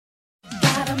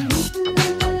I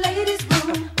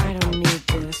don't need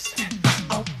this.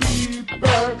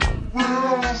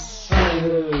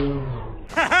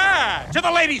 Ha-ha! To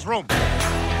the ladies' room!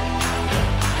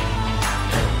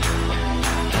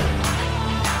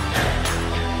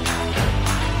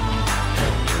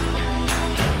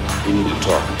 We need to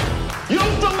talk.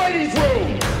 Use the ladies'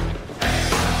 room!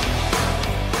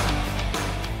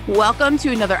 Welcome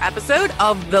to another episode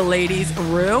of The Ladies'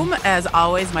 Room. As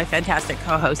always, my fantastic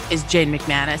co-host is Jane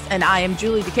McManus, and I am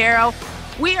Julie DeCaro.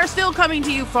 We are still coming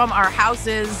to you from our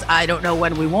houses. I don't know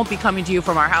when we won't be coming to you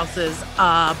from our houses,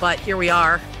 but here we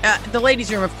are. The Ladies'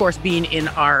 Room, of course, being in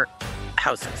our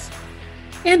houses.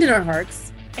 And in our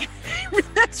hearts.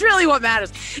 That's really what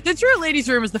matters. The true Ladies'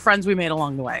 Room is the friends we made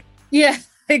along the way. Yeah,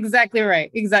 exactly right.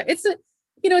 Exactly.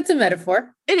 It's a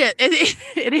metaphor.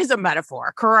 It is a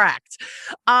metaphor. Correct.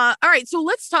 All right. So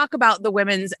let's talk about the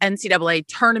women's NCAA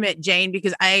tournament, Jane,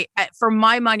 because I for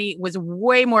my money, was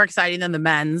way more exciting than the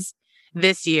men's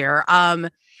this year. And,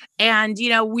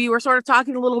 we were sort of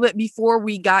talking a little bit before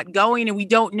we got going, and we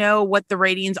don't know what the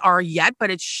ratings are yet, but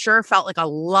it sure felt like a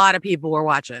lot of people were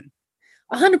watching.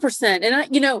 100%.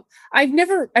 And I've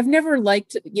never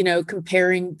liked,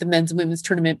 comparing the men's and women's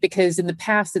tournament, because in the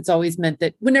past, it's always meant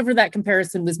that whenever that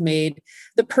comparison was made,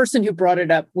 the person who brought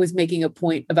it up was making a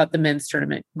point about the men's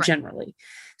tournament generally.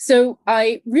 So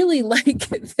I really like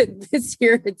that this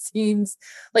year, it seems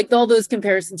like all those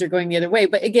comparisons are going the other way.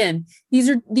 But again,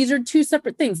 these are two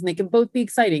separate things, and they can both be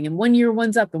exciting. And one year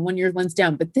one's up and one year one's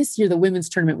down. But this year, the women's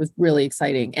tournament was really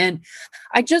exciting. And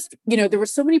I just, there were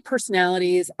so many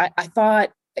personalities. I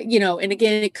thought, and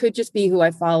again, it could just be who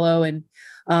I follow and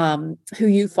who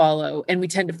you follow. And we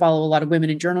tend to follow a lot of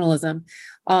women in journalism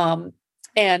and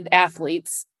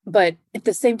athletes. But at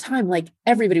the same time, like,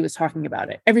 everybody was talking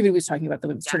about it. Everybody was talking about the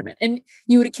women's tournament. And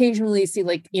you would occasionally see,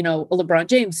 like, a LeBron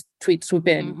James tweet swoop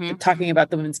in talking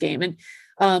about the women's game. And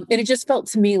it just felt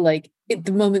to me like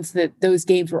the moments that those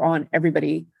games were on,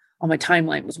 everybody on my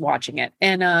timeline was watching it.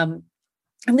 And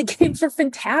the games were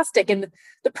fantastic. And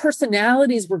the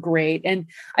personalities were great. And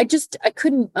I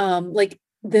couldn't, like,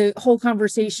 the whole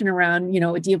conversation around,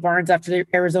 Adia Barnes after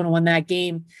Arizona won that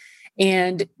game.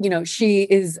 And, she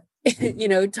is,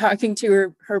 talking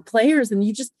to her players, and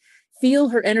you just feel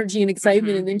her energy and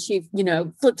excitement. And then she,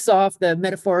 flips off the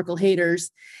metaphorical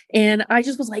haters. And I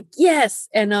just was like, yes.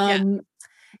 And, and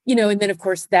then of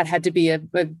course that had to be a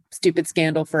stupid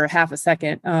scandal for half a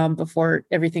second before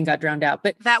everything got drowned out.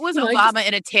 But that was Obama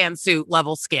in a tan suit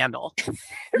level scandal.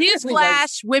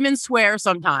 Newsflash, women swear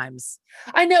sometimes.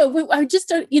 I know. I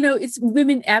just, it's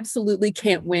women absolutely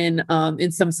can't win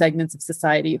in some segments of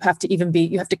society. You have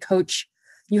to coach.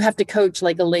 You have to coach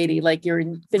like a lady, like you're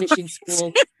in finishing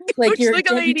school, like your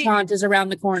debutante is around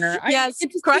the corner. Yes,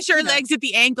 crush your legs at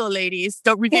the ankle, ladies.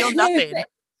 Don't reveal nothing.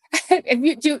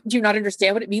 Do you not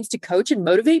understand what it means to coach and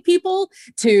motivate people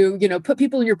to, put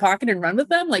people in your pocket and run with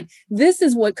them? Like, this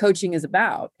is what coaching is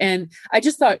about. And I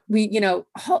just thought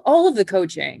all of the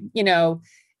coaching,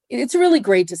 it's really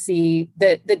great to see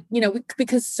that,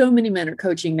 because so many men are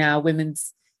coaching now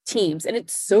women's teams. And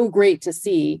it's so great to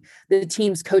see the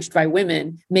teams coached by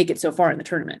women make it so far in the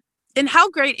tournament. And how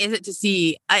great is it to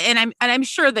see? And I'm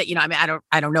sure that,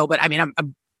 I don't know, but I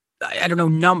don't know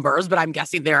numbers, but I'm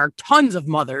guessing there are tons of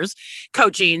mothers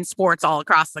coaching sports all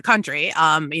across the country.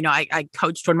 I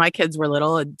coached when my kids were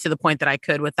little, to the point that I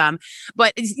could with them.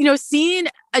 But, seeing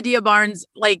Adia Barnes,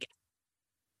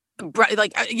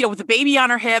 with the baby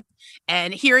on her hip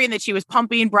and hearing that she was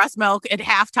pumping breast milk at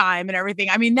halftime and everything.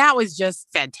 I mean, that was just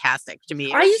fantastic to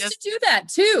me. I used to do that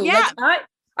too. Yeah. Like,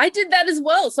 I did that as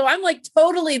well. So I'm like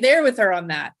totally there with her on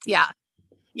that. Yeah.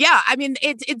 Yeah. I mean,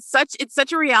 it's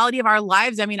such a reality of our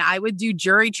lives. I mean, I would do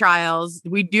jury trials.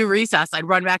 We'd do recess. I'd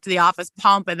run back to the office,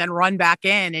 pump, and then run back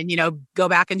in and, go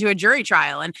back into a jury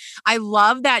trial. And I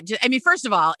love that. I mean, first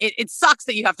of all, it sucks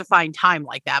that you have to find time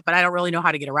like that, but I don't really know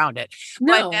how to get around it.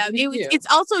 No, but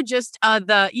it's also just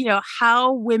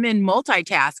how women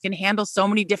multitask and handle so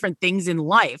many different things in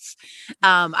life.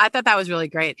 I thought that was really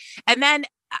great. And then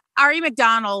Ari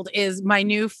McDonald is my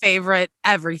new favorite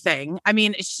everything. I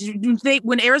mean,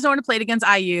 when Arizona played against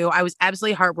IU, I was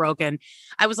absolutely heartbroken.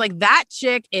 I was like, that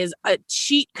chick is a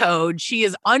cheat code. She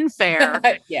is unfair.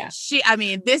 Yeah.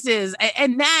 This is,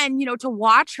 and then, to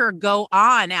watch her go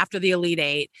on after the Elite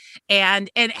Eight and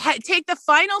take the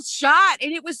final shot.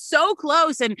 And it was so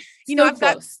close. And,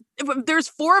 there's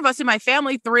 4 of us in my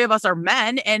family, 3 of us are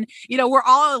men. And, we're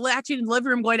all latching in the living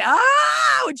room going,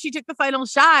 oh, and she took the final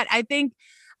shot. I think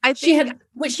I She think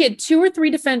had 2 or 3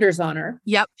 defenders on her.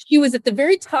 Yep. She was at the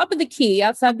very top of the key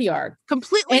outside the arc.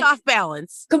 Completely off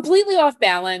balance. Completely off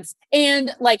balance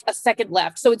and like a second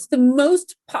left. So it's the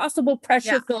most possible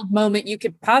pressure-filled moment you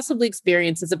could possibly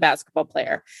experience as a basketball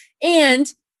player.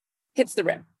 And hits the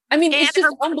rim. I mean, it's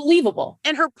just unbelievable.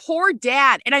 And her poor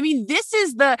dad. And I mean, this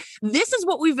is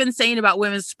what we've been saying about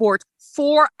women's sports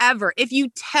forever. If you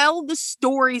tell the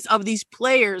stories of these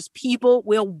players, people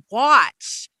will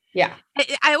watch. Yeah.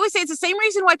 I always say it's the same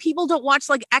reason why people don't watch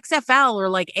like XFL or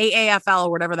like AAFL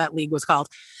or whatever that league was called.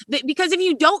 Because if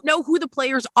you don't know who the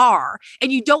players are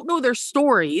and you don't know their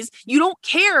stories, you don't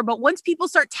care. But once people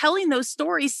start telling those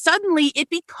stories, suddenly it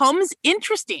becomes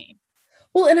interesting.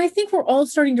 Well, and I think we're all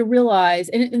starting to realize,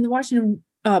 and the Washington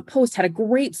Post had a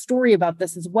great story about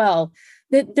this as well,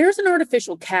 that there's an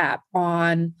artificial cap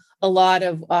on a lot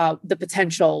of the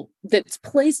potential that's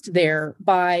placed there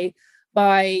by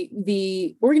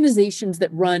the organizations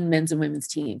that run men's and women's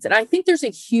teams. And I think there's a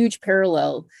huge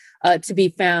parallel to be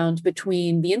found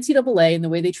between the NCAA and the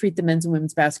way they treat the men's and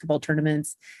women's basketball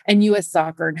tournaments and U.S.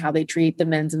 soccer and how they treat the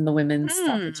men's and the women's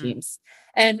soccer teams.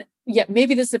 And yeah,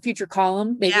 maybe this is a future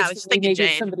column. Maybe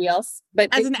it's somebody else. But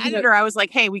as an editor, I was like,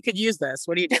 "Hey, we could use this.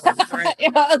 What are you doing?" Right.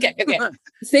 Okay.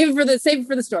 Save it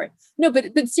for the story. No,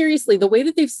 but seriously, the way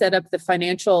that they've set up the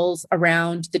financials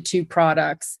around the two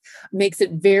products makes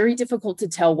it very difficult to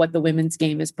tell what the women's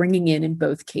game is bringing in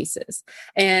both cases.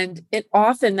 And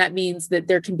often that means that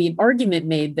there can be an argument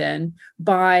made then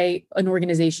by an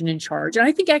organization in charge. And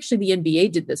I think actually the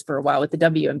NBA did this for a while with the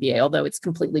WNBA, although it's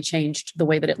completely changed the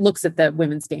way that it looks at the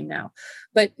women's game now.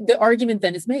 But the argument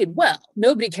then is made, well,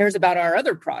 nobody cares about our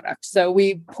other product. So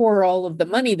we pour all of the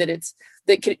money that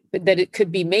it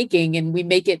could be making, and we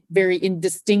make it very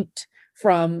indistinct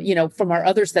from our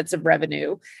other sets of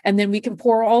revenue. And then we can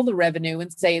pour all the revenue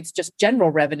and say it's just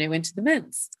general revenue into the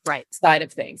men's side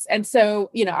of things. And so,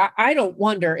 I don't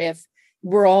wonder if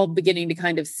we're all beginning to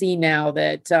kind of see now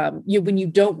that when you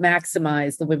don't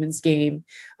maximize the women's game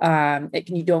and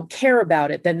you don't care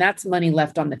about it, then that's money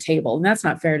left on the table. And that's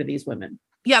not fair to these women.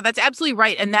 Yeah, that's absolutely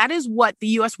right. And that is what the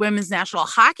U.S. women's national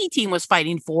hockey team was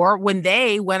fighting for when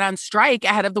they went on strike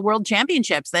ahead of the World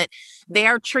Championships, that they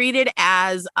are treated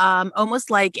as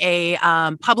almost like a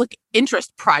public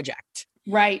interest project.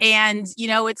 Right. And,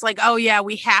 it's like, oh, yeah,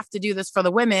 we have to do this for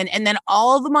the women. And then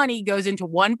all the money goes into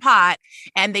one pot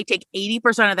and they take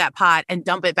 80% of that pot and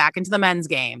dump it back into the men's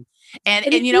game. And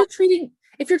if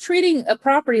you're treating a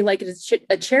property like it's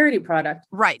a charity product,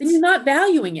 right, then you're not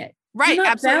valuing it. Right. You're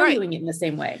not absolutely valuing it in the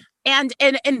same way. And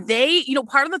they,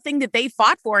 part of the thing that they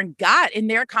fought for and got in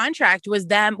their contract was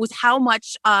how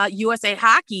much USA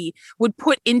Hockey would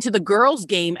put into the girls'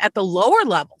 game at the lower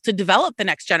level to develop the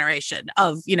next generation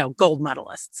of, gold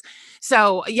medalists.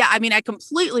 So, yeah, I mean, I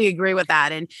completely agree with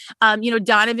that. And,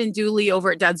 Donovan Dooley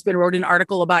over at Deadspin wrote an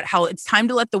article about how it's time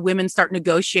to let the women start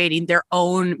negotiating their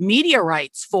own media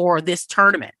rights for this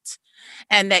tournament.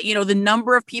 And that, the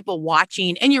number of people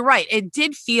watching, and you're right, it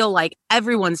did feel like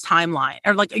everyone's timeline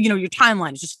or like, your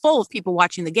timeline is just full of people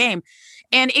watching the game.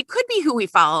 And it could be who we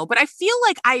follow, but I feel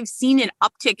like I've seen an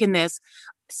uptick in this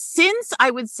since I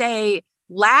would say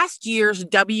last year's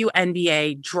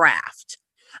WNBA draft.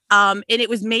 And it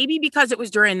was maybe because it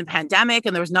was during the pandemic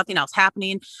and there was nothing else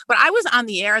happening. But I was on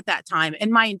the air at that time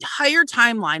and my entire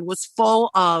timeline was full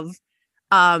of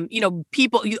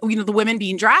people, the women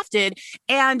being drafted.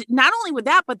 And not only with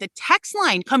that, but the text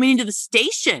line coming into the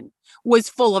station was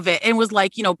full of it and was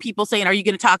like, people saying, are you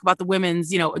going to talk about the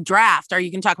women's, draft? Are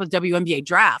you going to talk about the WNBA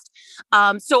draft?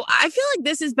 So I feel like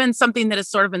this has been something that has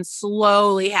sort of been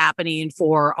slowly happening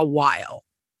for a while.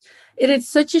 It is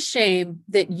such a shame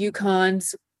that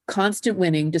UConn's constant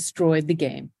winning destroyed the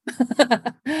game,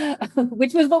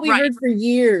 which was what we heard for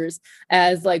years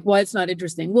as like, why it's not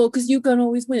interesting. Well, because UConn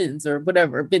always wins or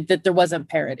whatever, but that there wasn't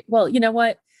parity. Well, you know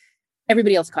what?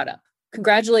 Everybody else caught up.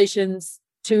 Congratulations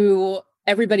to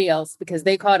everybody else because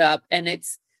they caught up and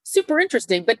it's super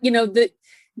interesting. But,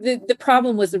 the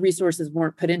problem was the resources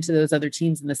weren't put into those other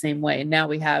teams in the same way. And now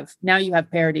you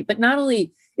have parity, but not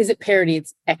only is it parity,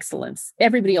 it's excellence.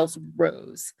 Everybody else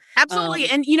rose. Absolutely.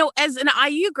 And, as an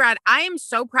IU grad, I am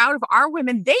so proud of our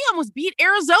women. They almost beat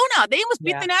Arizona. They almost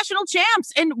beat the national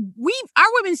champs. And our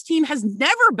women's team has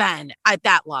never been at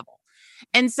that level.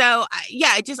 And so,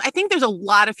 I think there's a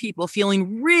lot of people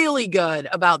feeling really good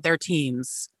about their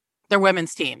teams, their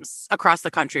women's teams across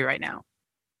the country right now.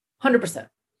 100%.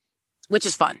 Which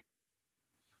is fun.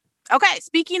 Okay.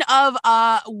 Speaking of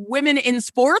women in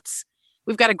sports,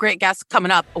 we've got a great guest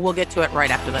coming up. We'll get to it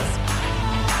right after this.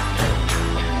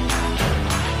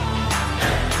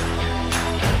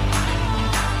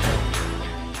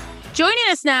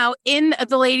 Joining us now in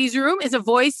the ladies' room is a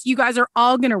voice you guys are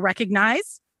all going to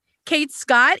recognize. Kate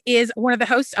Scott is one of the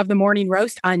hosts of the Morning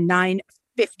Roast on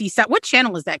 957. What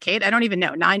channel is that, Kate? I don't even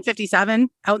know. 957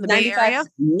 out in the Bay Area?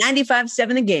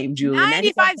 95.7 The Game, Julie.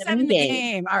 95.7 The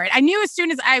Game. All right. I knew as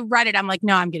soon as I read it, I'm like,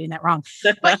 no, I'm getting that wrong.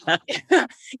 But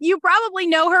you probably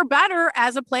know her better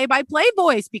as a play-by-play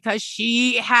voice because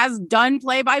she has done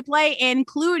play-by-play,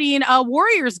 including a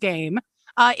Warriors game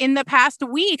in the past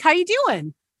week. How you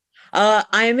doing?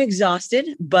 I am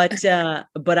exhausted, but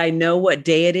I know what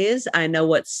day it is. I know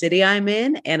what city I'm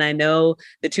in, and I know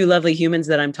the two lovely humans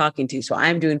that I'm talking to. So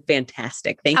I'm doing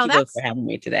fantastic. Thank you both for having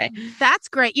me today. That's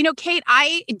great. You know, Kate,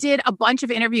 I did a bunch of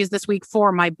interviews this week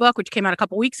for my book, which came out a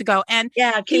couple weeks ago. And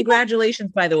yeah,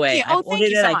 congratulations, by the way. Yeah, thank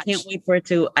you so much. I can't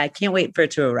wait for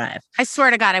it to arrive. I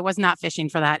swear to God, I was not fishing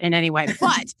for that in any way.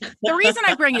 But the reason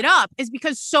I bring it up is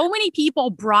because so many people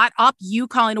brought up you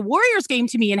calling a Warriors game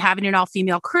to me and having an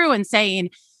all-female crew and saying,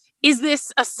 is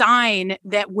this a sign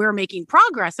that we're making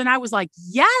progress? And I was like,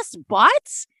 yes, but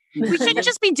we shouldn't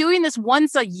just be doing this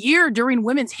once a year during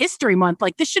Women's History Month.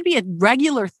 Like, this should be a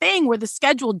regular thing where the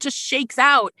schedule just shakes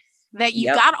out that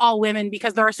you got all women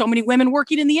because there are so many women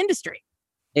working in the industry.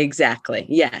 Exactly.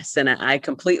 Yes. And I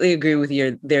completely agree with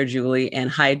you there, Julie. And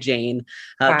hi, Jane.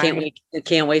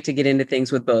 Can't wait to get into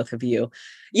things with both of you.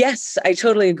 Yes, I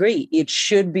totally agree. It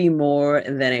should be more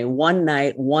than a one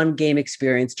night, one game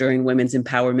experience during Women's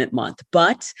Empowerment Month.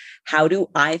 But how do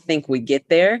I think we get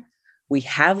there? We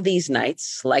have these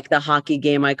nights like the hockey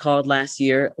game I called last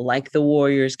year, like the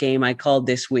Warriors game I called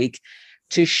this week,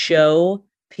 to show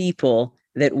people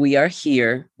that we are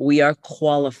here, we are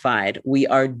qualified, we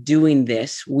are doing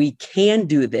this, we can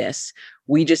do this.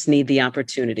 We just need the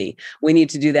opportunity. We need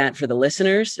to do that for the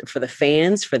listeners, for the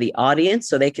fans, for the audience,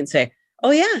 so they can say,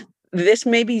 oh yeah, this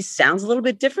maybe sounds a little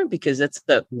bit different because it's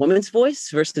the woman's voice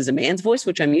versus a man's voice,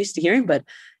 which I'm used to hearing, but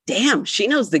damn, she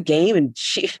knows the game and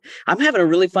I'm having a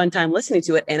really fun time listening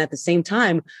to it. And at the same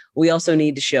time, we also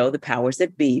need to show the powers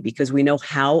that be because we know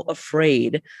how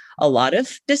afraid a lot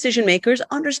of decision makers,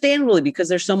 understandably, because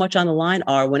there's so much on the line,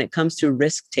 are when it comes to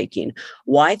risk taking.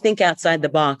 Why think outside the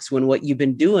box when what you've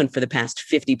been doing for the past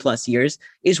 50 plus years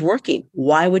is working?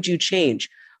 Why would you change?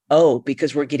 Oh,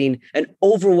 because we're getting an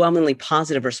overwhelmingly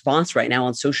positive response right now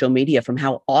on social media from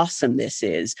how awesome this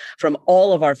is from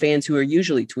all of our fans who are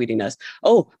usually tweeting us.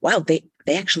 Oh, wow, they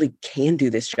actually can do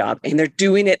this job and they're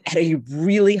doing it at a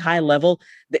really high level.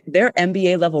 They're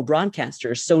NBA level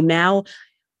broadcasters. So now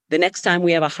the next time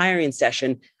we have a hiring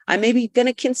session, I'm maybe going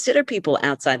to consider people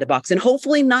outside the box and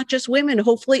hopefully not just women,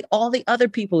 hopefully all the other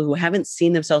people who haven't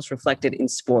seen themselves reflected in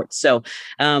sports. So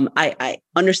I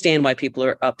understand why people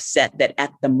are upset that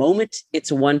at the moment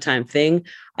it's a one-time thing.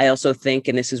 I also think,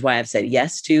 and this is why I've said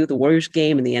yes to the Warriors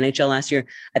game and the NHL last year,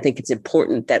 I think it's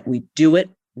important that we do it.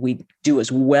 We do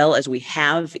as well as we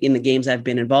have in the games I've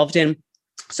been involved in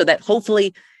so that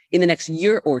hopefully in the next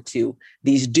year or two,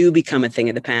 these do become a thing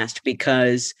of the past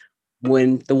because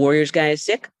when the Warriors guy is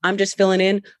sick, I'm just filling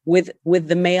in with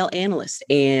the male analyst.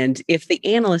 And if the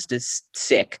analyst is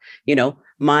sick, you know,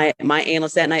 my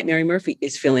analyst that night, Mary Murphy,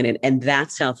 is filling in. And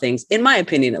that's how things, in my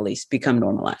opinion, at least, become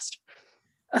normalized.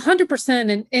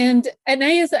 100%. And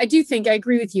I do think I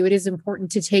agree with you. It is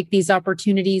important to take these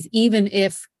opportunities, even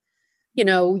if, you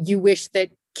know, you wish that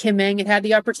Kim Eng had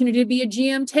the opportunity to be a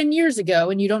GM 10 years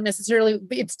ago, and you don't necessarily,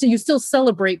 you still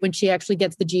celebrate when she actually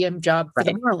gets the GM job for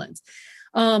the Marlins.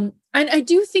 And I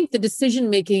do think the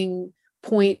decision-making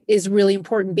point is really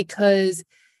important because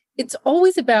it's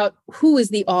always about who is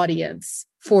the audience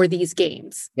for these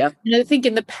games. Yep. And I think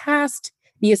in the past,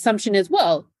 the assumption is,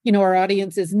 well, you know, our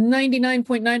audience is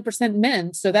 99.9%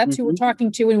 men. So that's who we're talking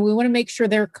to. And we want to make sure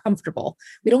they're comfortable.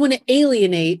 We don't want to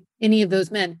alienate any of those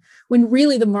men when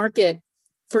really the market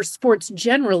for sports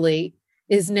generally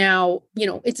is now, you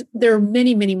know, there are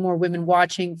many, many more women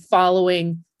watching,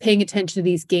 following, paying attention to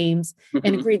these games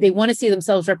and agree they want to see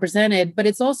themselves represented. But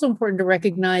it's also important to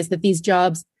recognize that these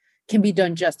jobs can be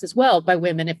done just as well by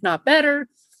women, if not better.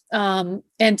 And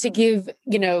to give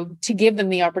them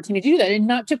the opportunity to do that and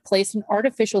not to place an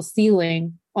artificial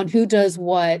ceiling on who does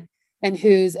what and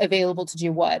who's available to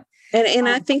do what. And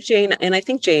I think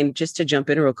Jane, just to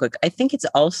jump in real quick, I think it's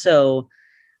also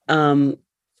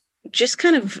just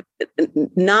kind of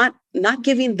not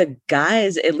giving the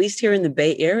guys, at least here in the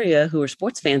Bay Area, who are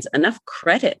sports fans, enough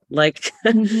credit. Like,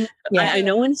 I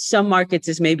know in some markets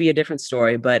is maybe a different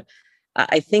story, but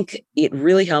I think it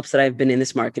really helps that I've been in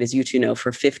this market, as you two know,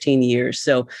 for 15 years.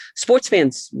 So sports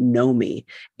fans know me,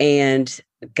 and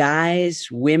guys,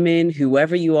 women,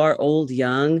 whoever you are, old,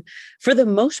 young, for the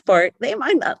most part, they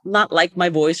might not like my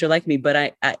voice or like me, but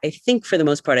I think for the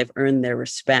most part, I've earned their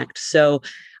respect. So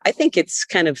I think it's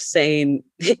kind of saying,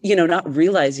 not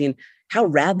realizing how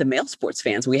rad the male sports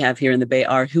fans we have here in the Bay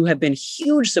are, who have been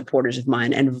huge supporters of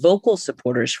mine and vocal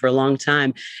supporters for a long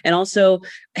time. And also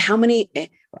how many,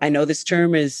 I know this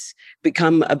term has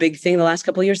become a big thing the last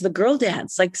couple of years, the girl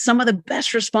dads. Like, some of the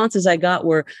best responses I got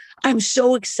were, I'm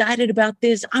so excited about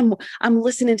this. I'm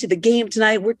listening to the game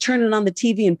tonight. We're turning on the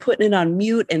TV and putting it on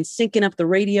mute and syncing up the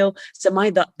radio so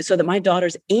that my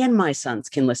daughters and my sons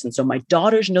can listen. So my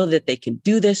daughters know that they can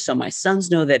do this. So my sons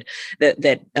know that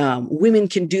women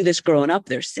can do this growing up.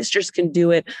 Their sisters can do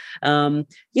it.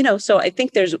 So I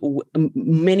think there's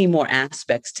many more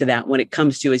aspects to that when it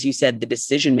comes to, as you said, the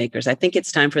decision makers. I think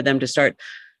it's time for them to start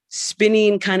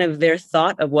spinning kind of their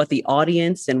thought of what the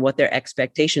audience and what their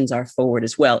expectations are forward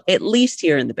as well, at least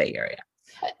here in the Bay Area.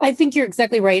 I think you're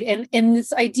exactly right. And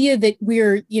this idea that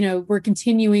we're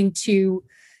continuing to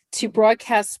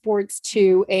broadcast sports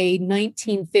to a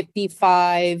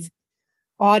 1955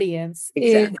 audience.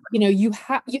 Exactly.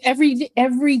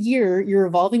 Every year you're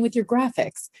evolving with your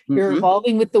graphics. You're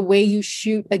evolving with the way you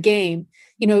shoot a game.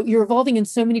 You're evolving in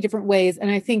so many different ways. And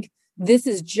I think this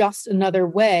is just another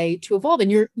way to evolve.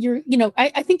 And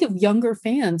I think of younger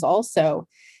fans also,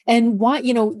 and why,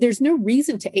 there's no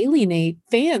reason to alienate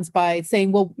fans by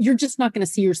saying, well, you're just not going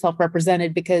to see yourself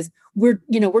represented because we're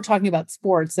talking about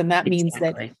sports. And that means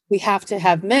that we have to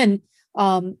have men,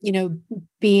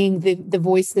 being the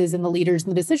voices and the leaders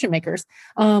and the decision makers.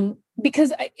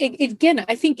 Because I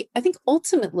think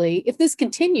ultimately, if this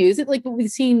continues, like what we've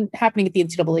seen happening at the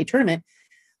NCAA tournament,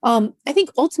 I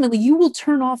think ultimately you will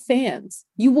turn off fans.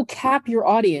 You will cap your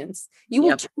audience. You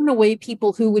will turn away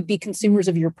people who would be consumers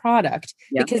of your product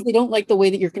because they don't like the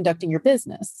way that you're conducting your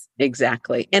business.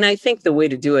 Exactly. And I think the way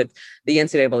to do it, the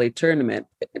NCAA tournament,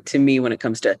 to me, when it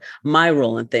comes to my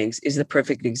role in things, is the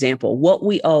perfect example. What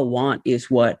we all want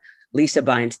is what Lisa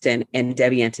Beinston and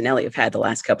Debbie Antonelli have had the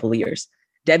last couple of years.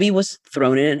 Debbie was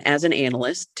thrown in as an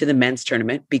analyst to the men's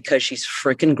tournament because she's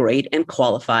freaking great and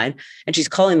qualified, and she's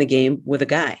calling the game with a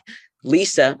guy.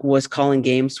 Lisa was calling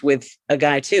games with a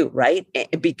guy too, right?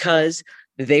 Because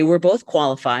they were both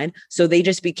qualified. So they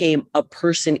just became a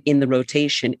person in the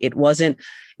rotation.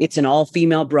 It's an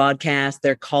all-female broadcast.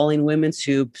 They're calling women's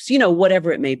hoops,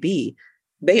 whatever it may be.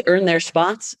 They earned their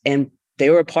spots and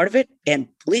they were a part of it. And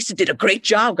Lisa did a great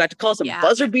job, got to call some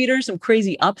buzzer beaters, some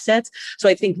crazy upsets. So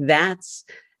I think that's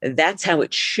how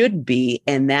it should be.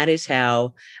 And that is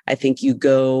how I think you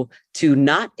go to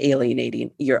not alienating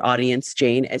your audience,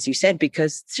 Jane, as you said,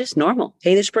 because it's just normal.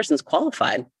 Hey, this person's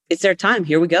qualified. It's their time.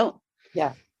 Here we go.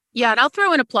 Yeah. Yeah, and I'll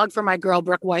throw in a plug for my girl,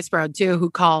 Brooke Weisbrod, too, who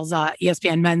calls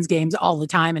ESPN men's games all the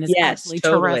time and is absolutely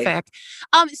terrific.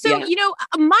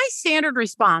 My standard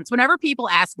response whenever people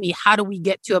ask me, how do we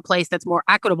get to a place that's more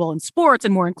equitable in sports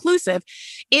and more inclusive,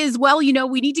 is, well,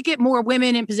 we need to get more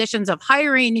women in positions of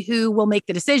hiring who will make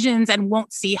the decisions and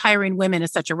won't see hiring women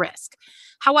as such a risk.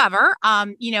 However,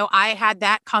 I had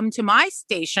that come to my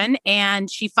station and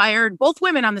she fired both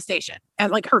women on the station at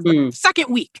like her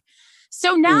second week.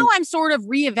 So now I'm sort of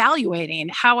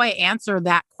reevaluating how I answer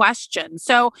that question.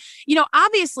 So,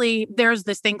 obviously there's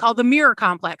this thing called the mirror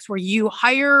complex where you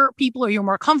hire people or you're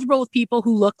more comfortable with people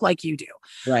who look like you do.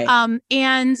 Right. I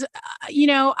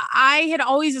had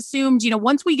always assumed,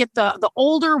 once we get the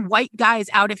older white guys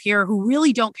out of here who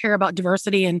really don't care about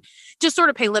diversity and just sort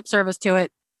of pay lip service to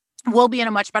it, we'll be in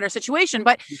a much better situation.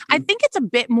 But I think it's a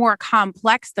bit more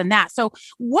complex than that. So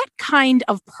what kind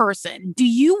of person do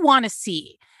you want to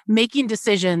see making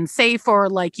decisions, say for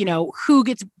who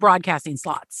gets broadcasting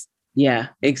slots? Yeah,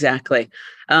 exactly.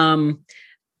 I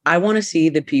want to see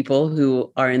the people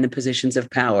who are in the positions of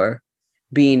power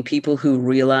being people who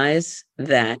realize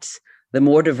that the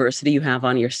more diversity you have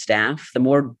on your staff, the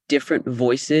more different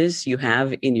voices you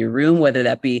have in your room, whether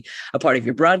that be a part of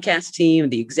your broadcast team,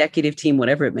 the executive team,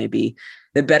 whatever it may be,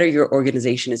 the better your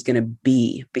organization is going to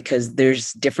be because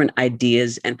there's different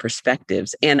ideas and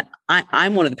perspectives. And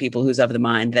I'm one of the people who's of the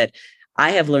mind that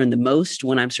I have learned the most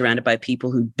when I'm surrounded by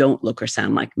people who don't look or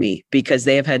sound like me because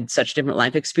they have had such different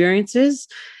life experiences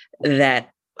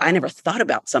that I never thought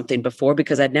about something before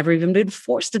because I'd never even been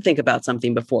forced to think about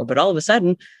something before. But all of a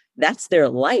sudden, that's their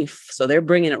life. So they're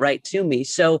bringing it right to me.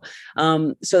 So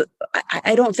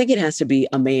I don't think it has to be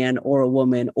a man or a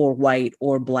woman or white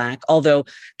or black, although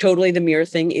totally the mirror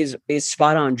thing is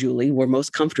spot on, Julie. We're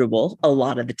most comfortable a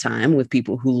lot of the time with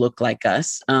people who look like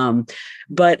us.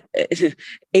 But AJ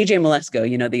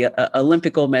Malesko, the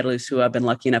Olympic gold medalist who I've been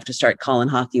lucky enough to start calling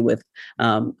hockey with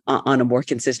on a more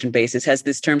consistent basis, has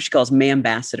this term she calls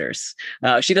mambassadors.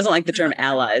 She doesn't like the term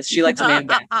allies. She likes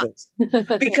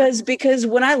mambassadors because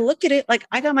when I look at it, like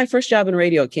I got my first job in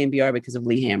radio at KMBR because of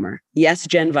Lee Hammer. Yes,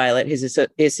 Jen Violet, his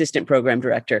assistant program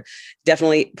director,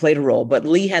 definitely played a role, but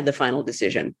Lee had the final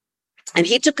decision. And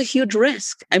he took a huge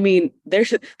risk. I mean,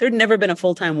 there'd never been a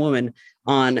full-time woman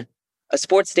on a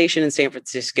sports station in San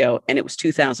Francisco, and it was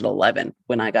 2011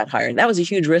 when I got hired. That was a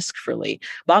huge risk for Lee.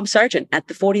 Bob Sargent at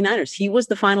the 49ers, he was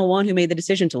the final one who made the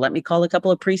decision to let me call a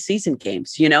couple of preseason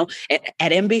games,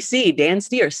 at NBC, Dan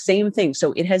Steer, same thing.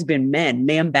 So it has been men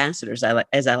ambassadors,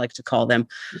 as I like to call them,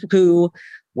 who,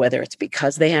 whether it's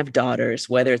because they have daughters,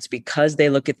 whether it's because they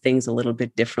look at things a little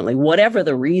bit differently, whatever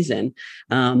the reason,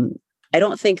 I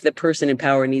don't think the person in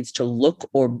power needs to look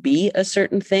or be a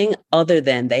certain thing other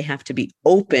than they have to be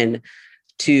open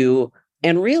to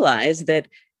and realize that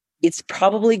it's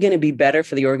probably going to be better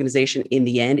for the organization in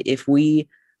the end if we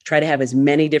try to have as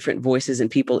many different voices and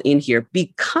people in here,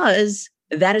 because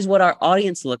that is what our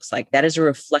audience looks like. That is a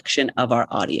reflection of our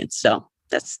audience. So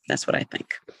that's what I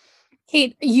think.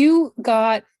 Kate, you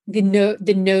got the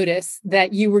notice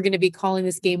that you were going to be calling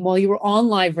this game while you were on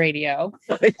live radio.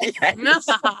 Yes.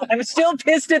 I'm still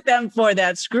pissed at them for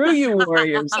that. Screw you,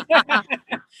 Warriors.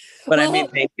 But I mean,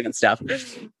 thank you and stuff.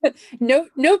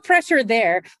 No pressure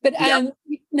there. But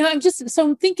no,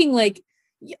 I'm thinking, like,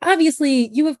 obviously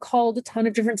you have called a ton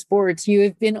of different sports. You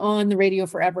have been on the radio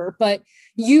forever, but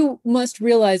you must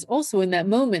realize also in that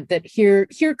moment that here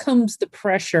comes the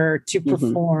pressure to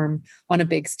perform on a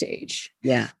big stage.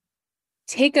 Yeah.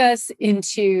 Take us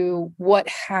into what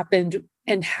happened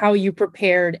and how you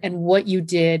prepared and what you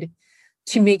did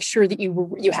to make sure that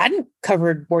you hadn't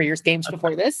covered Warriors games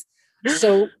before this.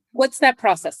 So what's that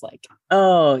process like?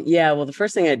 Oh, yeah. Well, the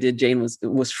first thing I did, Jane,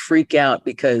 was freak out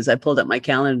because I pulled up my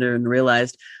calendar and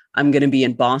realized I'm going to be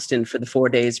in Boston for the 4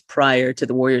 days prior to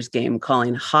the Warriors game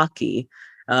calling hockey.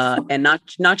 And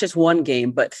not just one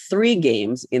game, but 3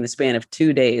 games in the span of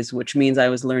 2 days, which means I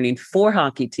was learning 4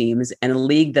 hockey teams and a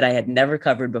league that I had never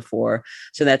covered before.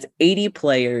 So that's 80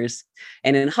 players.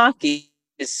 And in hockey,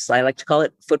 I like to call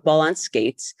it football on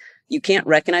skates. You can't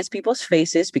recognize people's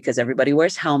faces because everybody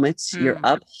wears helmets. You're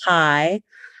up high.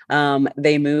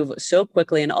 They move so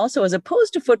quickly. And also, as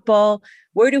opposed to football,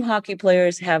 where do hockey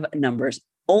players have numbers?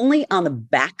 Only on the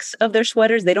backs of their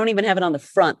sweaters. They don't even have it on the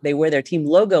front. They wear their team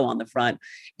logo on the front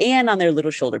and on their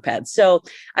little shoulder pads. So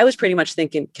I was pretty much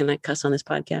thinking, can I cuss on this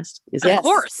podcast? Of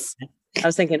course. I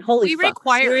was thinking, holy fuck.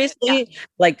 Seriously? Yeah.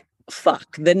 Like,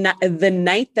 fuck. The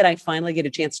night that I finally get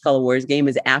a chance to call a Warriors game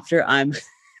is after I'm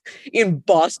in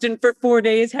Boston for 4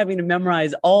 days, having to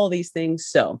memorize all these things.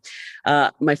 So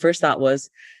my first thought was,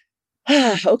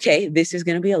 okay, this is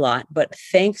going to be a lot. But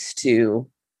thanks to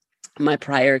my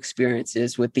prior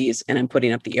experiences with these, and I'm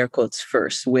putting up the air quotes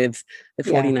first, with the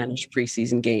 49ers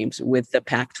preseason games, with the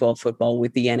Pac-12 football,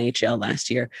 with the NHL last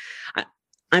year.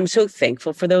 I'm so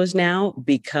thankful for those now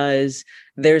because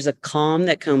there's a calm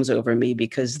that comes over me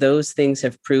because those things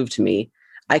have proved to me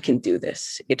I can do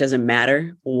this. It doesn't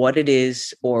matter what it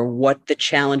is or what the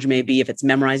challenge may be. If it's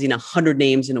memorizing 100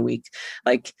 names in a week,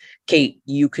 like, Kate,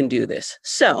 you can do this.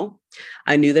 So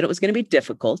I knew that it was going to be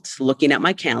difficult looking at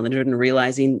my calendar and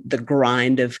realizing the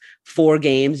grind of 4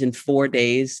 games in 4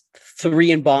 days,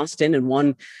 3 in Boston and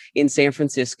 1 in San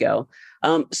Francisco.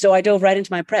 So I dove right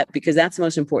into my prep because that's the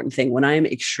most important thing. When I'm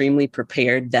extremely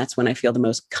prepared, that's when I feel the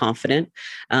most confident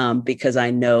because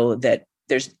I know that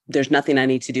there's nothing I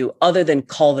need to do other than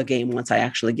call the game once I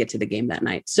actually get to the game that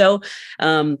night. So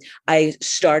I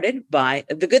started by,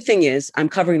 the good thing is I'm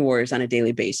covering Warriors on a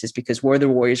daily basis because we're the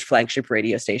Warriors flagship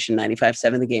radio station,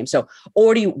 95.7 The Game. So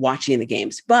already watching the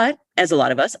games, but as a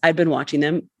lot of us, I've been watching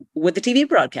them with the TV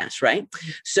broadcast, right?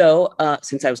 So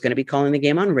since I was going to be calling the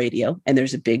game on radio, and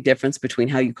there's a big difference between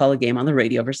how you call a game on the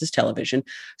radio versus television,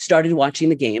 started watching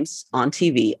the games on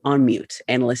TV on mute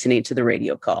and listening to the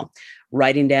radio call,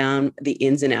 writing down the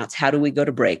ins and outs. How do we go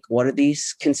to break? What are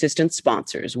these consistent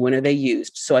sponsors? When are they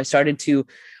used? So I started to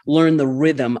learn the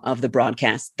rhythm of the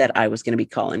broadcast that I was going to be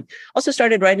calling. Also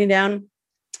started writing down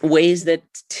ways that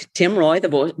Tim Roy,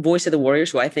 the voice of the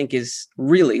Warriors, who I think is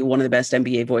really one of the best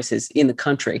NBA voices in the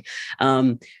country,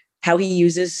 how he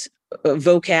uses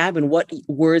vocab and what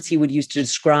words he would use to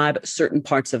describe certain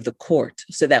parts of the court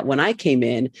so that when I came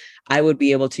in, I would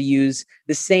be able to use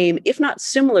the same, if not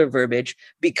similar verbiage,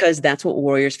 because that's what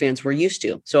Warriors fans were used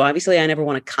to. So obviously I never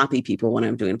want to copy people when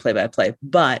I'm doing play-by-play,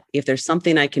 but if there's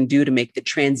something I can do to make the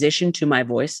transition to my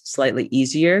voice slightly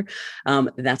easier,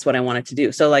 that's what I wanted to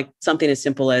do. So like something as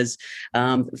simple as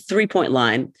 3-point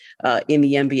line in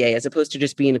the NBA, as opposed to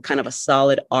just being kind of a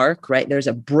solid arc, right? There's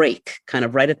a break kind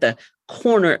of right at the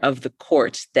corner of the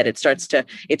court that it's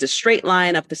a straight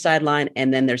line up the sideline,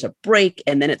 and then there's a break,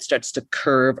 and then it starts to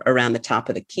curve around the top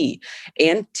of the key.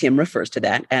 And Tim refers to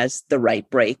that as the right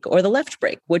break or the left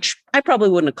break, which I probably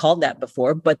wouldn't have called that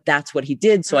before, but that's what he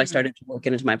did. So I started to work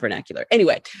it into my vernacular.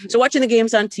 Anyway, so watching the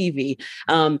games on TV.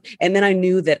 And then I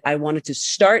knew that I wanted to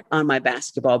start on my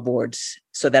basketball boards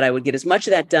so that I would get as much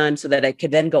of that done so that I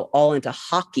could then go all into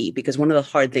hockey, because one of the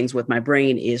hard things with my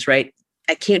brain is, right,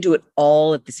 I can't do it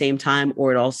all at the same time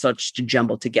or it all starts to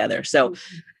jumble together. So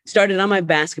started on my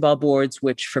basketball boards,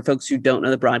 which for folks who don't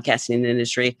know the broadcasting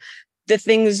industry, the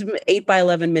thing's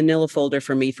 8x11 manila folder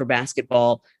for me for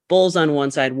basketball, Bulls on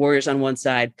one side, Warriors on one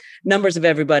side, numbers of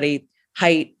everybody,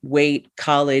 height, weight,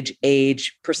 college,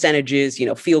 age, percentages,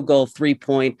 field goal,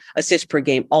 3-point, assist per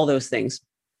game, all those things.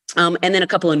 And then a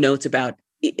couple of notes about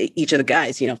each of the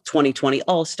guys, 2020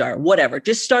 All-Star, whatever,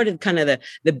 just started kind of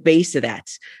the base of that.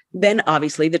 Then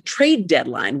obviously the trade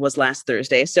deadline was last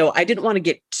Thursday. So I didn't want to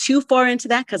get too far into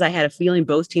that because I had a feeling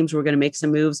both teams were going to make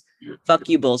some moves. Fuck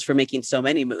you, Bulls, for making so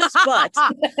many moves. But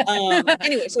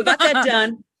anyway, so got that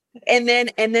done. And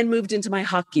then moved into my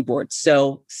hockey board.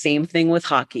 So same thing with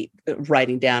hockey,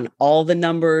 writing down all the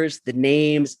numbers, the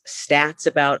names, stats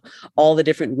about all the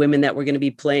different women that we're going to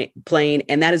be playing.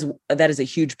 And that is a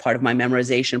huge part of my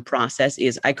memorization process.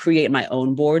 Is I create my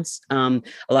own boards. A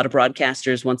lot of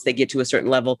broadcasters, once they get to a certain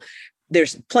level,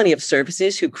 there's plenty of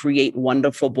services who create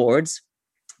wonderful boards.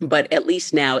 But at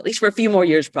least for a few more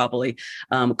years, probably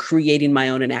creating my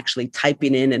own and actually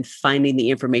typing in and finding the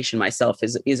information myself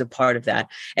is a part of that.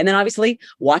 And then obviously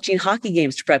watching hockey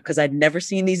games to prep because I'd never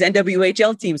seen these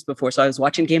NWHL teams before. So I was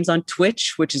watching games on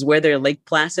Twitch, which is where their Lake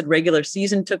Placid regular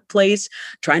season took place,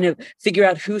 trying to figure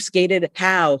out who skated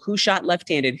how, who shot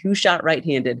left-handed, who shot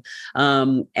right-handed.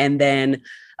 And then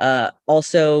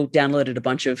also downloaded a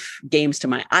bunch of games to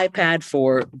my iPad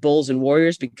for Bulls and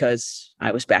Warriors because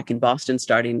I was back in Boston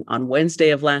starting on Wednesday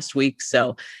of last week.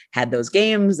 So had those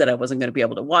games that I wasn't going to be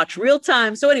able to watch real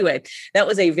time. So anyway, that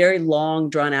was a very long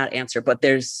drawn out answer, but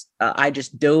I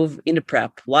just dove into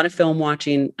prep, a lot of film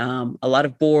watching, a lot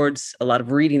of boards, a lot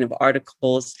of reading of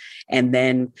articles. And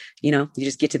then, you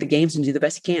just get to the games and do the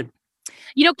best you can.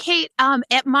 Kate,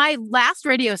 at my last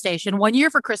radio station, one year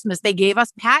for Christmas, they gave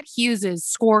us Pat Hughes's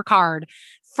scorecard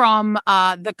from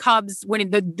the Cubs winning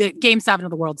the Game 7 of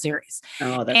the World Series.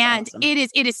 Oh, that's awesome.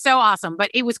 It is so awesome,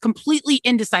 but it was completely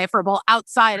indecipherable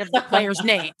outside of the players'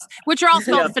 names, which are all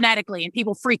spelled phonetically, and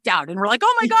people freaked out and were like,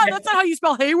 "Oh my God, that's not how you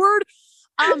spell Hayward."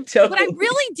 Totally. But I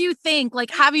really do think,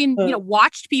 like, having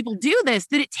watched people do this,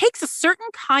 that it takes a certain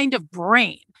kind of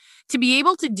brain to be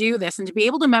able to do this and to be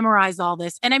able to memorize all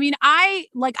this. And I mean, I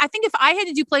think if I had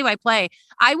to do play-by-play,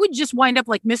 I would just wind up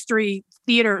like Mystery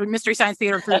Science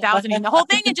Theater 3000 and the whole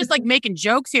thing and just like making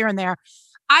jokes here and there.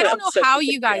 I don't know how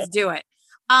you guys do it.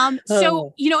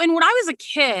 So, and when I was a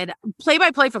kid,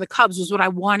 play-by-play for the Cubs was what I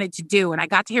wanted to do. And I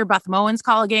got to hear Beth Mowins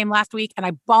call a game last week, and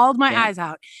I bawled my eyes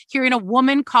out hearing a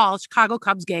woman call Chicago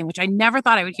Cubs game, which I never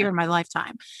thought I would hear in my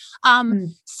lifetime.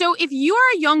 So if you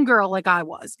are a young girl like I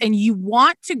was, and you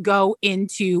want to go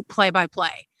into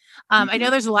play-by-play, I know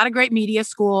there's a lot of great media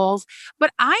schools,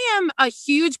 but I am a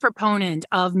huge proponent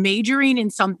of majoring in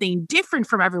something different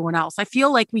from everyone else. I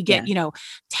feel like we get,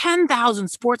 10,000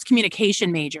 sports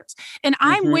communication majors. And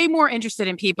I'm way more interested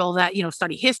in people that,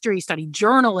 study history, study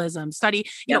journalism, study,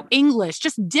 English,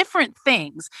 just different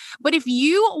things. But if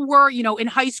you were, in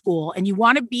high school and you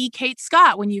want to be Kate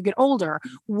Scott when you get older,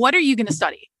 what are you going to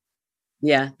study?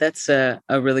 Yeah, that's a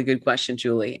really good question,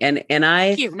 Julie. And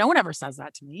I, cute. No one ever says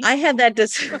that to me. I had that.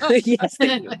 Yes,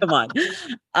 thank you. Come on.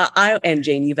 And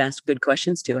Jane, you've asked good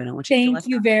questions too. I don't want you. Thank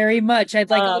you very much.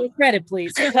 I'd like a little credit,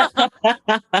 please.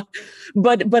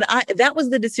 but that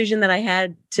was the decision that I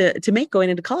had to make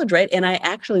going into college, right? And I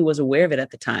actually was aware of it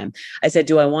at the time. I said,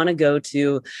 do I want to go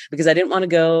because I didn't want to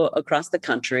go across the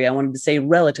country. I wanted to stay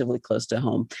relatively close to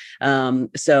home.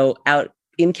 So out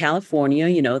in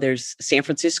California, there's San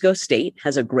Francisco State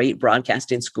has a great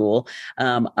broadcasting school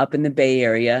up in the Bay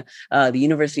Area. The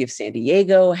University of San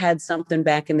Diego had something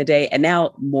back in the day, and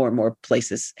now more and more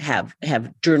places have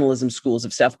journalism schools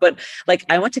of stuff. But like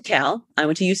I went to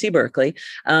UC Berkeley,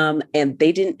 and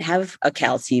they didn't have a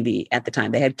Cal TV at the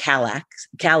time. They had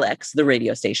CalX, the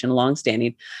radio station,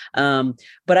 longstanding.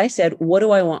 But I said, what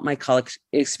do I want my college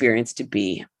experience to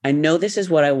be? I know this is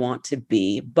what I want to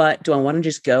be, but do I want to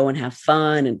just go and have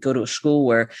fun and go to a school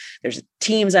where there's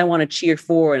teams I want to cheer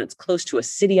for and it's close to a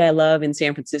city I love in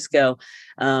San Francisco?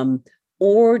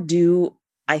 Or do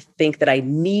I think that I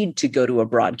need to go to a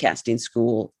broadcasting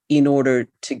school in order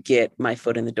to get my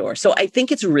foot in the door. So I think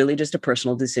it's really just a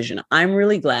personal decision. I'm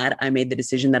really glad I made the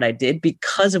decision that I did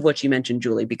because of what you mentioned,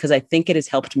 Julie, because I think it has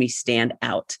helped me stand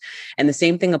out. And the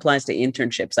same thing applies to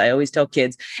internships. I always tell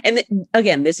kids, and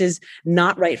again, this is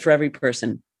not right for every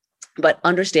person, but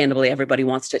understandably, everybody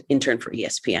wants to intern for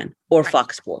ESPN or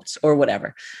Fox Sports or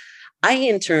whatever. I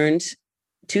interned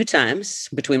 2 times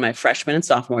between my freshman and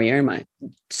sophomore year and my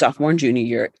sophomore and junior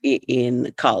year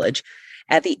in college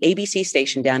at the ABC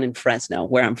station down in Fresno,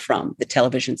 where I'm from, the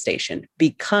television station,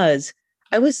 because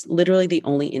I was literally the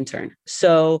only intern.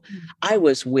 So I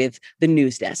was with the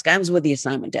news desk. I was with the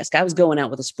assignment desk. I was going out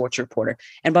with a sports reporter.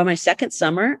 And by my second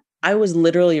summer, I was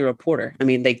literally a reporter. I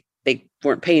mean, they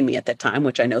weren't paying me at that time,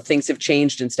 which I know things have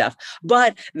changed and stuff,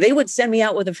 but they would send me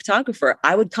out with a photographer.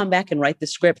 I would come back and write the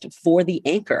script for the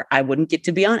anchor. I wouldn't get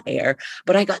to be on air,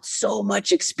 but I got so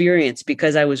much experience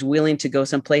because I was willing to go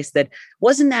someplace that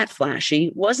wasn't that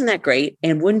flashy, wasn't that great.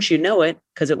 And wouldn't you know it,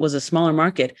 because it was a smaller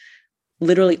market,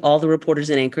 literally all the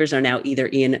reporters and anchors are now either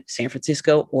in San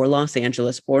Francisco or Los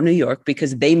Angeles or New York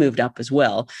because they moved up as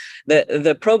well.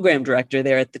 The program director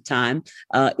there at the time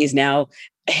is now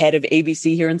head of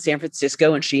ABC here in San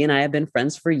Francisco, and she and I have been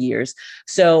friends for years.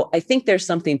 So I think there's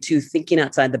something to thinking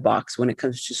outside the box when it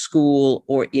comes to school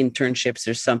or internships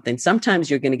or something. Sometimes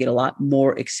you're going to get a lot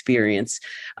more experience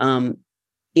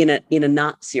in a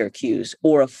not Syracuse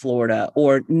or a Florida,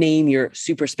 or name your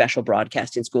super special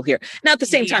broadcasting school here. Now, at the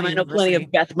same time, I know plenty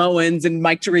of Beth Mowens and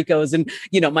Mike Tirico's and,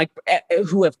 Mike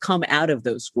who have come out of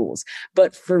those schools.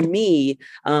 But for me,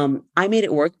 I made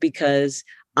it work because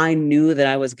I knew that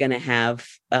I was going to have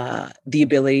the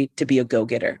ability to be a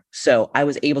go-getter. So I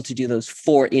was able to do those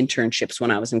 4 internships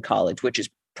when I was in college, which is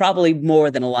probably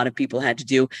more than a lot of people had to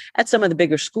do at some of the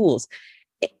bigger schools.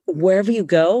 Wherever you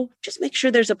go, just make sure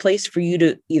there's a place for you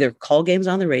to either call games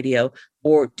on the radio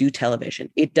or do television.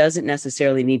 It doesn't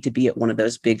necessarily need to be at one of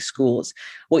those big schools.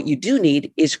 What you do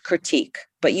need is critique,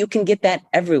 but you can get that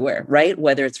everywhere, right?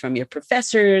 Whether it's from your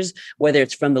professors, whether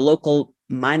it's from the local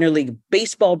minor league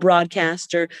baseball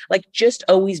broadcaster, like just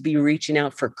always be reaching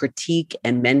out for critique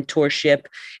and mentorship.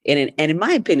 And in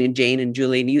my opinion, Jane and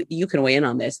Julie, and you can weigh in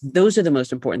on this, those are the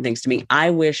most important things to me. I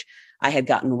wish I had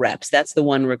gotten reps. That's the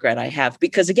one regret I have,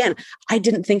 because again, I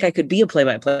didn't think I could be a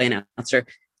play-by-play announcer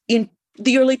in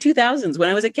the early 2000s when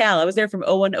I was at Cal. I was there from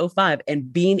 01 to 05,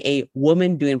 and being a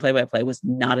woman doing play-by-play was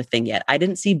not a thing yet. I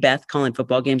didn't see Beth calling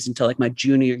football games until like my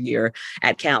junior year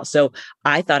at Cal. So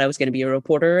I thought I was going to be a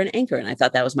reporter or an anchor, and I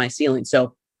thought that was my ceiling.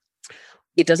 So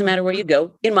it doesn't matter where you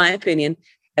go, in my opinion,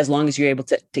 as long as you're able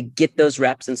to get those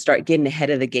reps and start getting ahead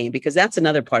of the game, because that's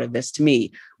another part of this to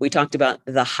me. We talked about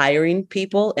the hiring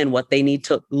people and what they need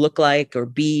to look like or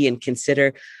be and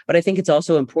consider. But I think it's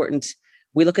also important.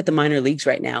 We look at the minor leagues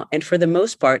right now, and for the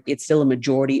most part, it's still a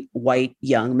majority white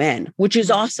young men, which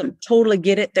is awesome. Totally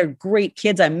get it. They're great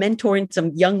kids. I'm mentoring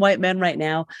some young white men right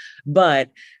now, but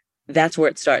that's where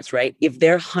it starts, right? If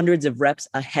they're hundreds of reps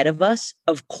ahead of us,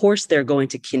 of course, they're going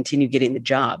to continue getting the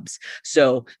jobs.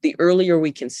 So the earlier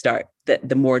we can start,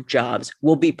 the more jobs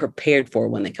we'll be prepared for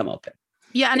when they come open.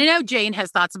 Yeah. And I know Jane has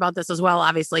thoughts about this as well,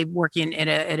 obviously working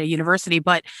at a university,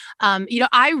 but,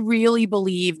 I really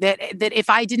believe that if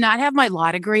I did not have my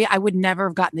law degree, I would never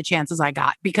have gotten the chances I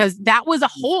got, because that was a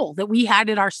hole that we had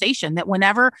at our station, that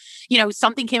whenever,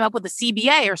 something came up with the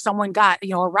CBA or someone got,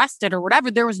 arrested or whatever,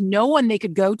 there was no one they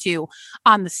could go to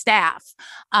on the staff.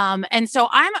 And so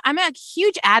I'm a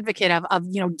huge advocate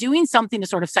of doing something to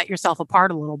sort of set yourself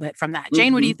apart a little bit from that.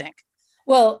 Jane, what do you think?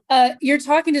 Well, you're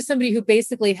talking to somebody who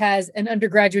basically has an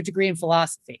undergraduate degree in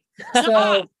philosophy.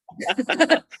 So,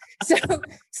 so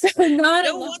not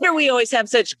no wonder we always have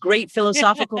such great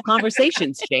philosophical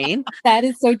conversations, Jane. That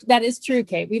is true,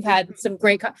 Kate. We've had some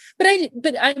great,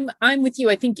 but I'm with you.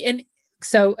 I think, and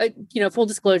so full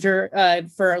disclosure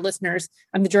for our listeners,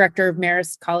 I'm the director of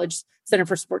Marist College Center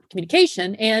for Sport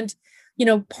Communication, and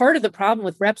part of the problem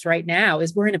with reps right now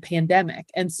is we're in a pandemic.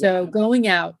 And so going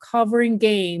out, covering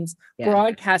games,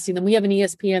 broadcasting them. We have an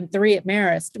ESPN3 at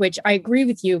Marist, which I agree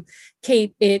with you,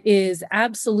 Kate. It is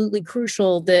absolutely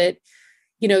crucial that,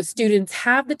 students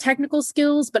have the technical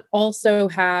skills, but also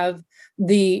have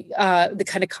the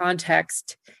kind of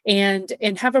context and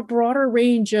have a broader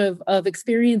range of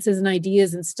experiences and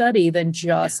ideas and study than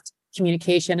just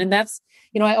communication. And that's,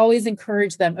 I always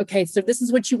encourage them, okay, so this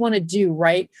is what you want to do,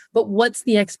 right? But what's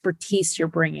the expertise you're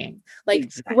bringing? Like,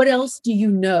 Exactly. what else do you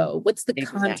know? What's the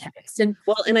Exactly. context? And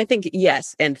well, and I think,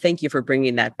 yes, and thank you for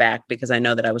bringing that back, because I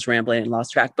know that I was rambling and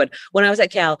lost track. But when I was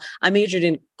at Cal, I majored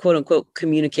in quote unquote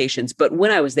communications. But when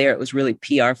I was there, it was really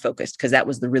PR focused, because that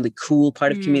was the really cool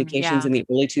part of communications in the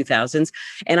early 2000s.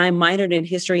 And I minored in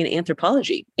history and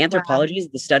anthropology. Anthropology is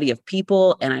the study of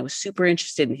people. And I was super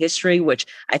interested in history, which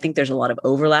I think there's a lot of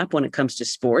overlap when it comes to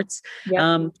sports.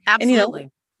 Absolutely.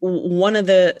 And, one of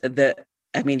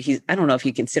I mean, I don't know if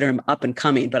you consider him up and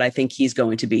coming, but I think he's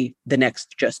going to be the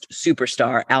next just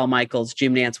superstar. Al Michaels,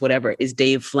 Jim Nance, whatever, is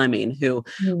Dave Fleming, who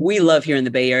we love here in the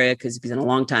Bay Area because he's been a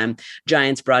long time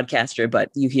Giants broadcaster, but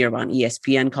you hear him on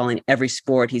ESPN calling every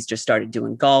sport. He's just started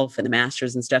doing golf and the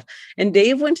Masters and stuff. And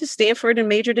Dave went to Stanford and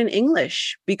majored in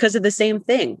English because of the same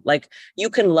thing. Like, you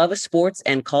can love a sports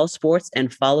and call sports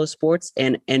and follow sports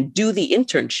and do the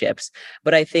internships.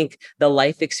 But I think the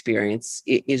life experience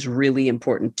is really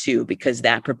important too, because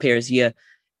that prepares you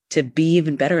to be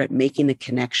even better at making the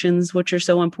connections, which are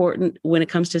so important when it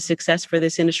comes to success for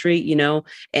this industry,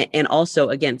 and also,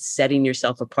 again, setting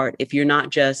yourself apart. If you're not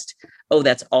just,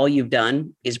 that's all you've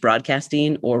done is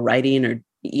broadcasting or writing, or,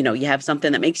 you have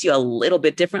something that makes you a little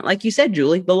bit different. Like you said,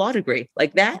 Julie, the law degree,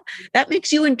 like that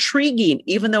makes you intriguing,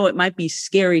 even though it might be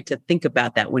scary to think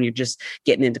about that when you're just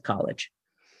getting into college.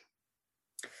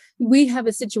 We have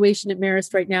a situation at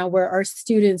Marist right now where our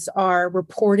students are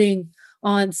reporting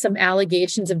on some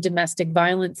allegations of domestic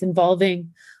violence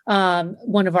involving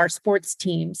one of our sports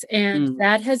teams. And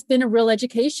that has been a real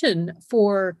education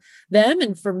for them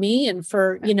and for me, and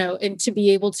for, and to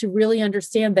be able to really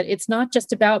understand that it's not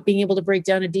just about being able to break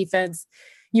down a defense.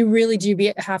 You really do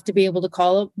have to be able to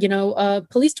call, a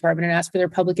police department and ask for their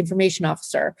public information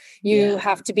officer. You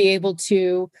have to be able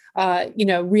to,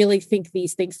 really think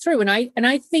these things through. And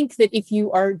I think that if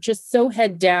you are just so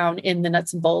head down in the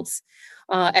nuts and bolts,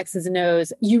 X's and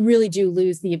O's, you really do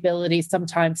lose the ability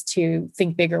sometimes to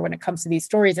think bigger when it comes to these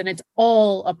stories. And it's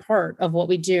all a part of what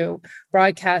we do,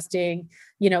 broadcasting,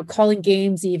 calling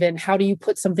games. Even how do you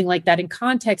put something like that in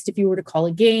context if you were to call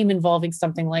a game involving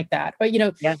something like that? But,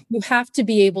 you have to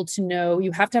be able to know,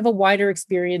 you have to have a wider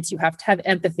experience. You have to have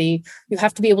empathy. You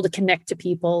have to be able to connect to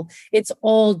people. It's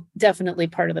all definitely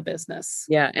part of the business.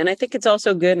 Yeah. And I think it's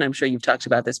also good, and I'm sure you've talked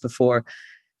about this before,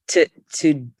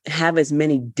 to have as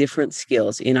many different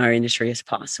skills in our industry as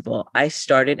possible. I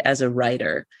started as a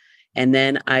writer, and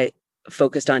then I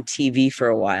focused on TV for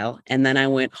a while. And then I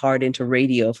went hard into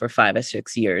radio for 5 or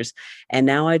 6 years. And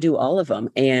now I do all of them.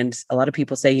 And a lot of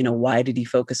people say, why did you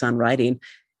focus on writing?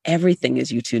 Everything,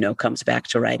 as you two know, comes back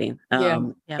to writing.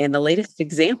 And the latest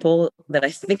example that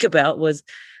I think about was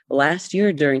last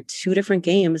year during 2 different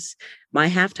games. My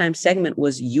halftime segment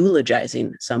was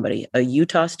eulogizing somebody. A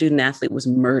Utah student athlete was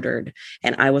murdered,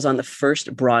 and I was on the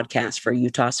first broadcast for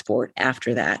Utah Sport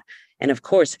after that. And of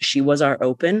course, she was our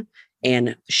open,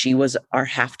 and she was our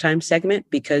halftime segment,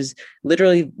 because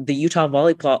literally the Utah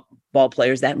volleyball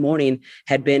players that morning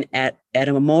had been at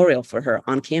a memorial for her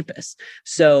on campus.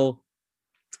 So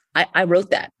I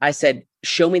wrote that. I said,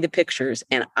 show me the pictures,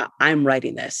 and I'm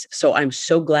writing this. So I'm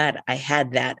so glad I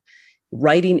had that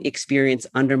writing experience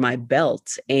under my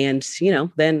belt. And,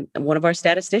 then one of our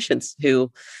statisticians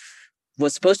who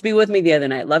was supposed to be with me the other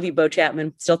night. Love you, Bo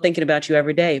Chapman. Still thinking about you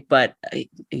every day. But,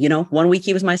 1 week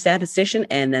he was my statistician,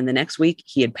 and then the next week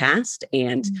he had passed.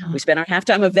 And we spent our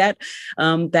halftime of that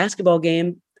basketball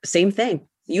game, same thing,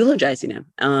 eulogizing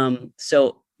him.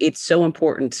 So it's so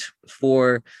important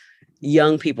for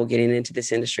young people getting into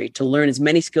this industry to learn as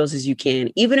many skills as you can,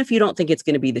 even if you don't think it's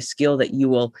going to be the skill that you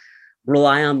will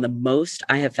rely on the most.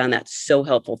 I have found that so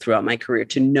helpful throughout my career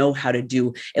to know how to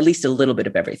do at least a little bit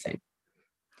of everything.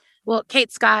 Well,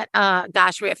 Kate Scott,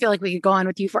 gosh, I feel like we could go on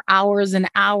with you for hours and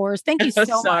hours. Thank you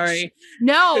so much.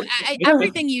 No,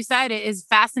 everything you said is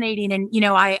fascinating. And,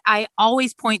 I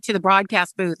always point to the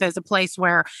broadcast booth as a place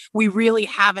where we really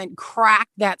haven't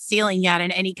cracked that ceiling yet in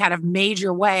any kind of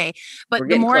major way. But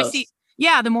the more I see,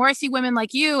 the more I see women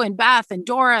like you and Beth and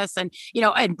Doris and,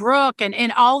 and Brooke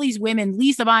and all these women,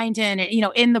 Lisa Byington,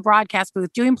 and, in the broadcast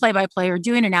booth doing play-by-play or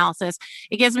doing analysis,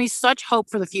 it gives me such hope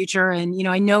for the future. And,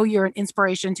 I know you're an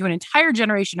inspiration to an entire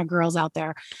generation of girls out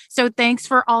there. So thanks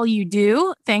for all you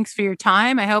do. Thanks for your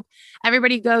time. I hope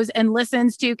everybody goes and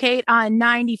listens to Kate on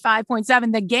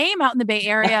 95.7, The Game out in the Bay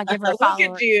Area. Give her a follow.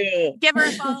 Look at you. Give her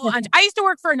a follow. I used to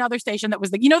work for another station that was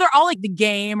they're all like The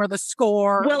Game or The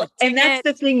Score. Well, and that's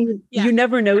the thing. You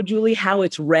never know, Julie, how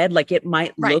it's read. Like, it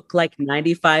might look like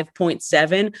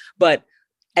 95.7, but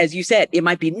as you said, it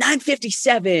might be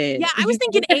 9:57. Yeah, I was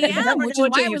thinking AM, which is why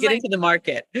I you was get like, into the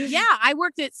market. yeah, I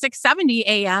worked at 6:70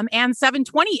 AM and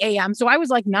 7:20 AM. So I was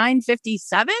like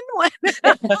 9:57.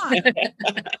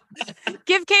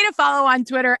 Give Kate a follow on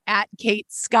Twitter at Kate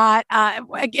Scott.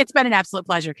 It's been an absolute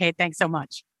pleasure, Kate. Thanks so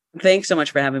much. Thanks so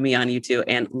much for having me on, you two,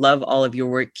 and love all of your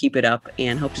work. Keep it up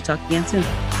and hope to talk again soon.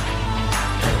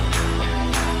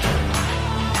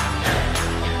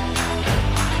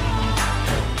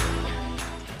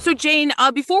 So Jane,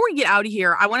 before we get out of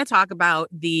here, I want to talk about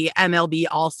the MLB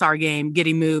All-Star Game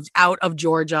getting moved out of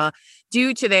Georgia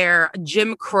due to their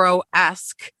Jim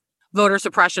Crow-esque voter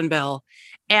suppression bill.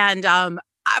 And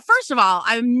first of all,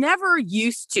 I'm never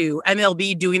used to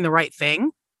MLB doing the right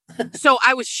thing. So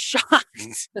I was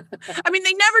shocked. I mean,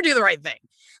 they never do the right thing.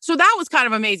 So that was kind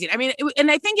of amazing. I mean,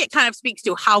 and I think it kind of speaks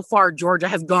to how far Georgia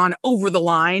has gone over the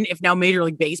line if now Major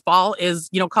League Baseball is,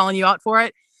 calling you out for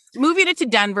it. Moving it to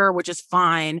Denver, which is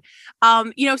fine.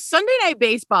 Sunday Night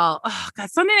Baseball,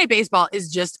 Sunday Night Baseball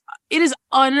is just, it is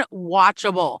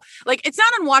unwatchable. Like, it's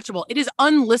not unwatchable. It is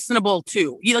unlistenable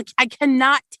too. I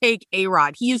cannot take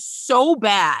A-Rod. He is so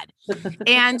bad.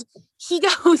 And he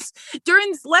goes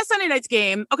during last Sunday night's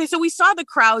game. Okay, so we saw the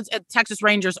crowds at Texas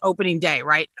Rangers opening day,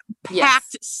 right?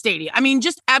 Packed stadium. I mean,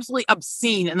 just absolutely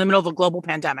obscene in the middle of a global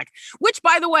pandemic, which,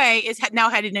 by the way, is now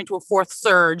headed into a fourth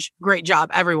surge. Great job,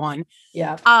 everyone.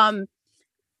 Yeah.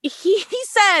 He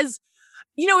says,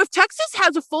 if Texas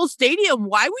has a full stadium,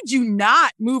 why would you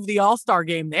not move the All-Star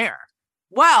game there?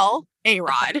 Well,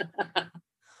 A-Rod.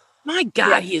 My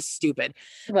God, He is stupid.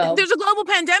 Well, there's a global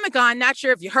pandemic on. Not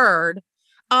sure if you heard.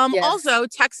 Also,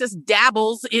 Texas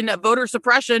dabbles in voter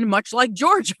suppression, much like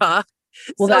Georgia. Well,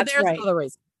 so that's there's right. another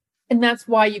reason. And that's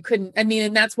why you couldn't,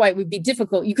 and that's why it would be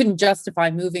difficult. You couldn't justify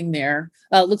moving there.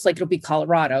 It looks like it'll be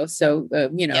Colorado. So,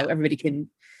 everybody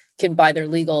can buy their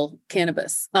legal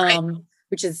cannabis,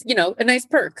 which is, a nice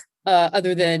perk,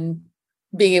 other than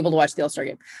being able to watch the All-Star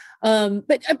game.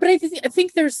 But I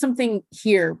think there's something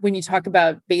here when you talk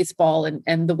about baseball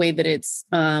and the way that it's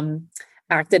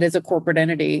acted as a corporate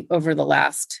entity over the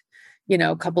last,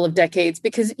 couple of decades,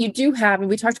 because you do have, and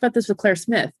we talked about this with Claire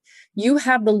Smith, you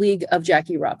have the League of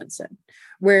Jackie Robinson,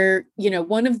 where,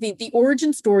 one of the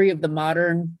origin story of the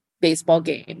modern baseball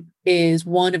game is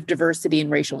one of diversity and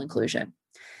racial inclusion.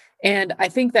 And I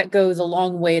think that goes a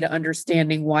long way to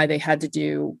understanding why they had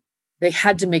to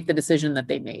make the decision that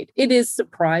they made. It is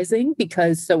surprising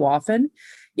because so often,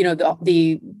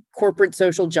 the corporate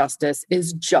social justice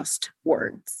is just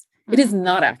words. It is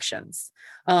not actions.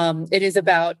 It is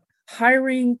about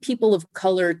hiring people of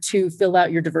color to fill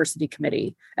out your diversity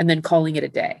committee and then calling it a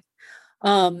day.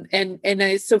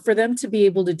 So for them to be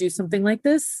able to do something like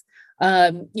this,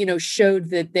 showed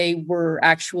that they were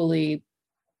actually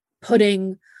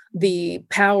putting the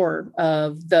power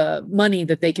of the money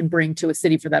that they can bring to a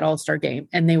city for that All-Star game,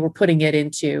 and they were putting it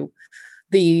into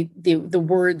the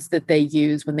words that they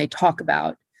use when they talk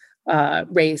about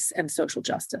race and social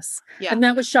justice. Yeah. And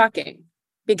that was shocking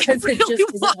because it just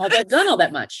isn't done all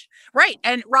that much. Right.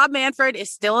 And Rob Manfred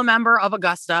is still a member of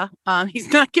Augusta.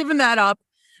 He's not giving that up.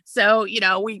 So,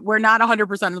 we're not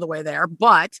 100% of the way there,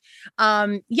 but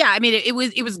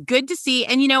it was good to see.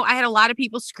 And, I had a lot of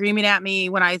people screaming at me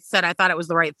when I said I thought it was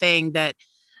the right thing, that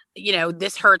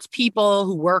this hurts people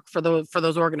who work for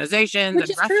those organizations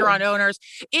and restaurant owners.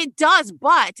 It does,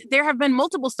 but there have been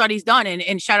multiple studies done,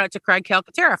 and shout out to Craig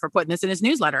Calcaterra for putting this in his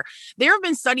newsletter. There have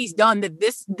been studies done that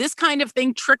this kind of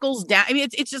thing trickles down. I mean,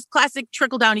 it's just classic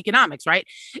trickle down economics, right?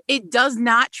 It does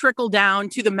not trickle down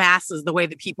to the masses the way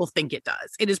that people think it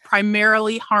does. It is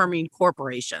primarily harming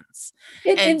corporations,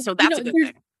 and so that's a good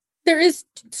thing. There is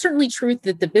certainly truth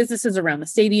that the businesses around the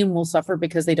stadium will suffer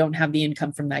because they don't have the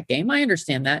income from that game. I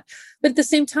understand that. But at the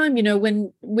same time,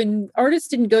 when artists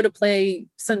didn't go to play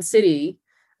Sun City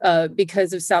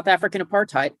because of South African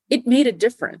apartheid, it made a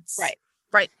difference.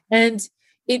 Right. And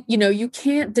you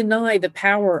can't deny the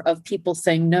power of people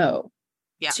saying no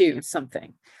to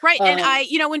something. Right.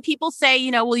 And when people say,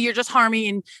 well, you're just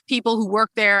harming people who work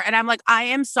there. And I'm like, I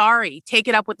am sorry. Take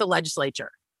it up with the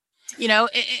legislature.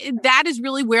 That is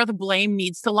really where the blame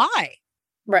needs to lie.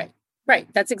 Right.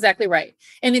 That's exactly right.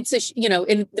 And it's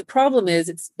and the problem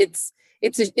is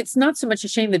it's not so much a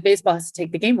shame that baseball has to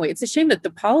take the game away. It's a shame that the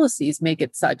policies make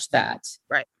it such that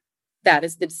that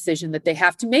is the decision that they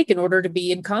have to make in order to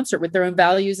be in concert with their own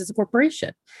values as a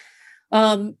corporation.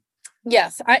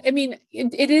 Yes. I mean,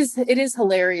 it is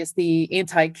hilarious, the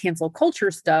anti-cancel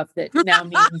culture stuff that now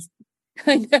means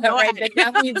I know, right?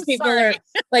 That means people are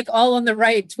like all on the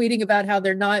right tweeting about how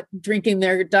they're not drinking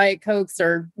their Diet Cokes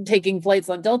or taking flights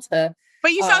on Delta.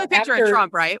 But you saw the picture of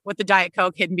Trump, right? With the Diet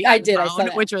Coke hidden behind the phone, I saw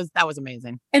that. that was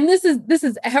amazing. And this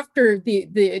is after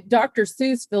the Dr.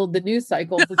 Seuss filled the news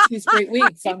cycle for 2 straight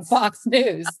weeks on Fox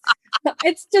News.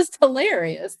 It's just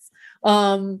hilarious.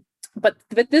 But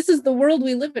this is the world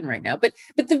we live in right now. But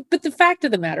the fact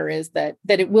of the matter is that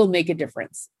it will make a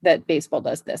difference that baseball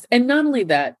does this. And not only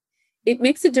that, it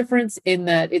makes a difference in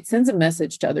that it sends a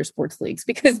message to other sports leagues,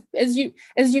 because as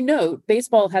you know,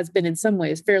 baseball has been in some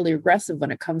ways fairly aggressive when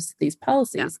it comes to these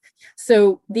policies. Yeah.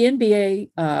 So the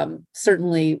NBA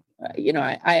certainly,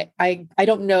 I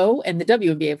don't know, and the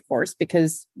WNBA, of course,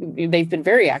 because they've been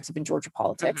very active in Georgia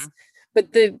politics. Mm-hmm.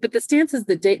 But the stances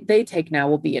that they take now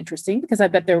will be interesting, because I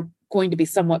bet they're going to be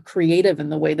somewhat creative in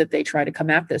the way that they try to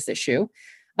come at this issue.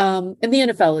 And the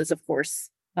NFL is, of course,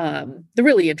 the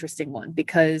really interesting one,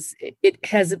 because it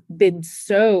has been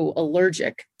so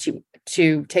allergic to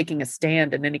taking a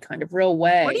stand in any kind of real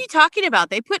way. What are you talking about?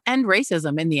 They put end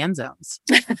racism in the end zones.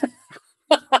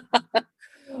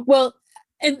 Well,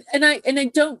 and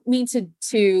I don't mean to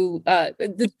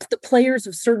the players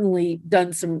have certainly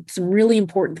done some really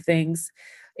important things,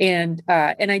 and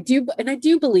I do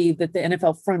believe that the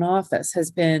NFL front office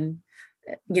has been,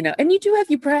 and you have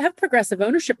progressive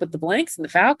ownership with the Blanks and the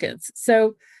Falcons.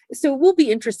 So it will be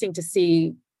interesting to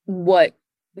see what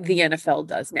the NFL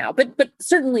does now. But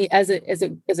certainly as a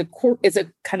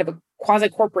kind of a quasi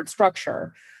corporate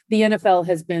structure, the NFL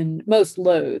has been most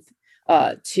loath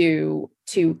to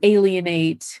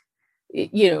alienate,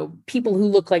 people who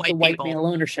look like the white male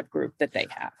ownership group that they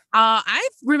have. I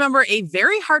remember a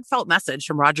very heartfelt message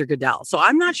from Roger Goodell. So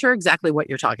I'm not sure exactly what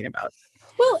you're talking about.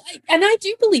 Well, and I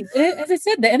do believe, as I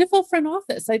said, the NFL front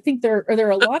office, I think there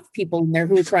are a lot of people in there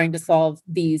who are trying to solve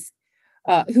these,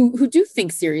 who do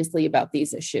think seriously about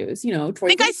these issues. Troy, I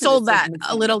think I sold that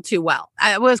a little too well.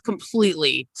 I was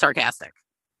completely sarcastic.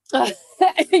 I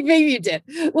think maybe you did.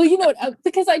 Well,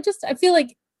 because I feel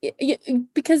like,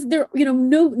 because there,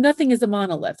 nothing is a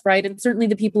monolith, right? And certainly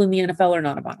the people in the NFL are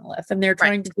not a monolith, and they're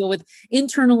trying to deal with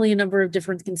internally a number of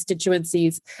different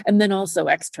constituencies, and then also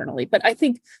externally. But I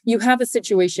think you have a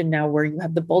situation now where you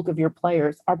have the bulk of your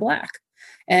players are Black,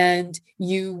 and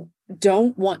you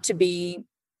don't want to be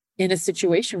in a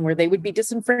situation where they would be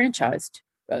disenfranchised,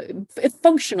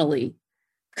 functionally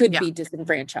could be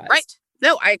disenfranchised. Right.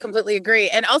 No, I completely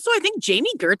agree. And also, I think Jamie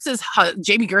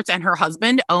Gertz and her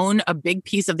husband own a big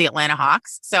piece of the Atlanta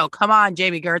Hawks. So come on,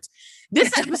 Jamie Gertz.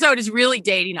 This episode is really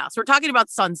dating us. We're talking about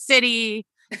Sun City,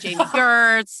 Jamie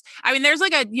Gertz. I mean, there's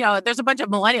there's a bunch of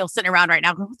millennials sitting around right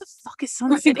now going, what the fuck is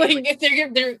Sun City?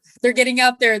 They're getting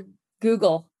out their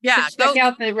Google. Yeah. Check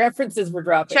out the references we're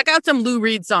dropping. Check out some Lou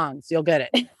Reed songs. You'll get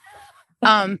it.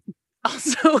 Also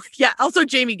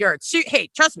Jamie Gertz.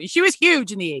 Trust me, she was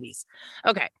huge in the 80s.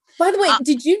 Okay. By the way,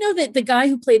 did you know that the guy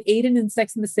who played Aiden in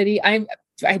Sex and the City, I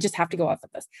just have to go off of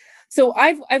this. So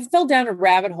I've fell down a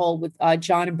rabbit hole with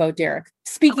John and Bo Derek.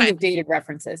 Speaking of dated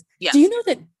references, yes. Do you know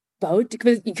that Bo,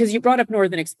 because you brought up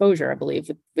Northern Exposure, I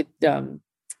believe, with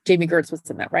Jamie Gertz was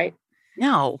in that, right?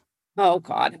 No. Oh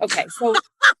God. Okay. So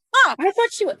I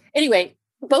thought she was. Anyway,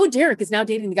 Bo Derek is now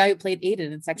dating the guy who played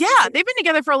Aiden in Sex and the City. They've been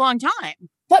together for a long time.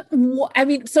 But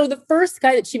so the first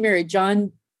guy that she married,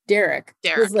 John Derek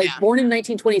was born in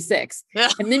 1926. Yeah.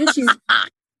 And then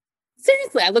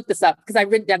seriously, I looked this up because I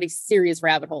written down a serious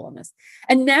rabbit hole on this.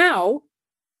 And now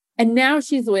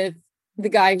she's with the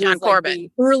guy who's John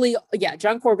Corbett.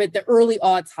 John Corbett, the early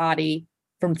aughts hottie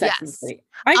from Sex and the City.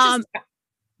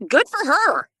 Good for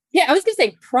her. Yeah, I was going to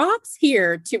say props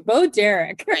here to Bo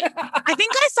Derek. Right. I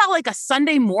think I saw a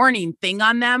Sunday morning thing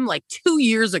on them 2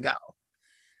 years ago.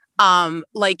 CBS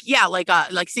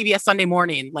Sunday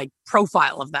Morning,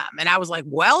 profile of them. And I was like,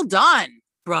 well done,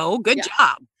 bro. Good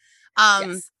job.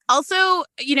 Yes. Also,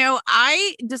 we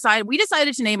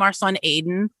decided to name our son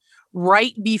Aiden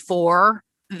right before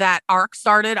that arc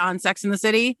started on Sex and the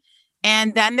City.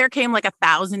 And then there came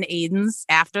 1,000 Aidens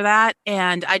after that.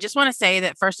 And I just want to say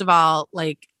that, first of all,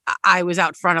 I was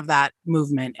out front of that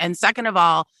movement. And second of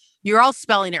all, you're all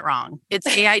spelling it wrong. It's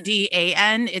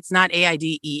AIDAN. It's not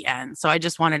AIDEN. So I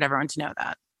just wanted everyone to know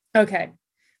that. Okay.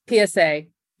 PSA.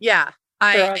 Yeah.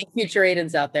 Future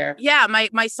Aidens out there. Yeah.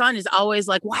 My son is always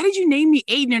like, why did you name me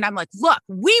Aiden? And I'm like, look,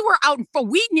 we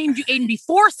named you Aiden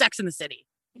before Sex and the City.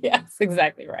 Yes,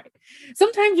 exactly right.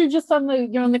 Sometimes you're just on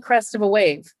the crest of a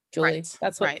wave, Julie. Right.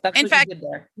 That's what in fact, you did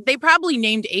there. They probably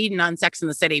named Aiden on Sex and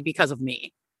the City because of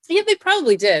me. Yeah, they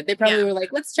probably did. They probably were like,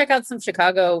 let's check out some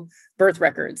Chicago birth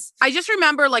records. I just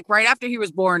remember right after he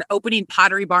was born, opening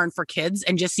Pottery Barn for Kids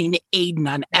and just seeing Aiden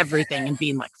on everything and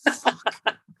being like, fuck.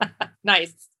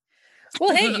 Nice.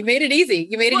 Well, hey, you made it easy.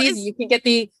 You can get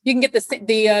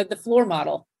the floor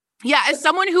model. Yeah, as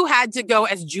someone who had to go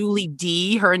as Julie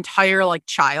D her entire like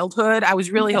childhood, I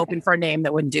was really hoping for a name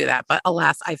that wouldn't do that, but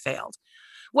alas, I failed.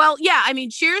 Well, yeah, I mean,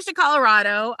 cheers to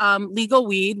Colorado, legal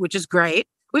weed, which is great.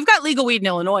 We've got legal weed in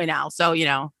Illinois now, so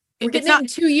We're it's getting not.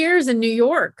 it in 2 years in New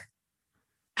York.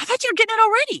 I thought you were getting it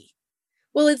already.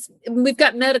 Well, we've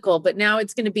got medical, but now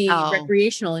it's going to be Oh.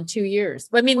 recreational in 2 years.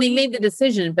 I mean, they made the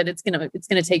decision, but it's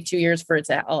gonna take 2 years for it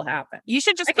to all happen. You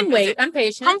should just I can come wait. visit. I'm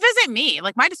patient. Come visit me.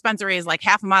 Like my dispensary is like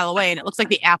half a mile away, and it looks like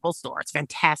the Apple Store. It's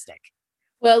fantastic.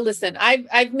 Well, listen,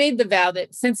 I've made the vow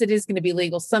that since it is going to be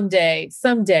legal someday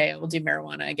I will do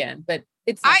marijuana again. But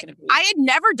it's not going to be. I had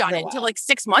never done for a it until while. like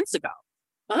 6 months ago,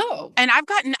 Oh, and I've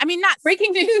gotten. I mean, not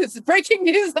breaking news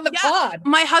on the Yeah. pod.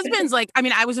 My husband's like, I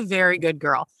mean, I was a very good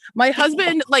girl. My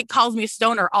husband like calls me a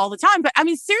stoner all the time. But I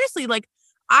mean, seriously, like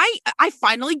I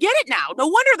finally get it now. No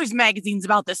wonder there's magazines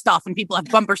about this stuff and people have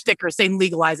bumper stickers saying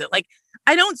legalize it. Like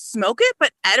I don't smoke it,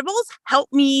 but edibles help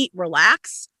me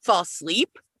relax, fall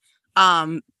asleep,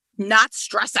 not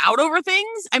stress out over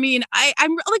things. I mean,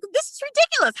 I'm like, this is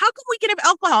ridiculous. How come we can have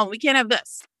alcohol and we can't have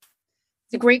this?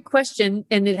 It's a great question,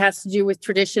 and it has to do with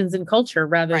traditions and culture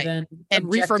rather Right. than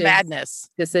And reefer objective madness.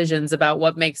 decisions about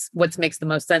what makes the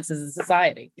most sense as a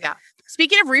society. Yeah.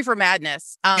 Speaking of reefer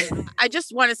madness, I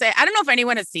just want to say, I don't know if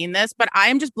anyone has seen this, but I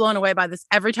am just blown away by this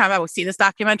every time I see this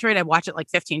documentary, and I watch it like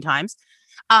 15 times.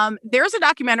 There's a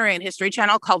documentary on History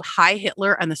Channel called Hi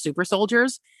Hitler and the Super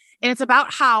Soldiers. And it's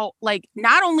about how, like,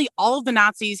 not only all of the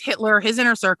Nazis, Hitler, his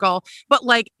inner circle, but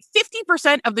like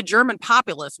 50% of the German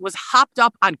populace was hopped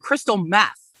up on crystal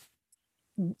meth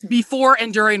before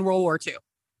and during World War II.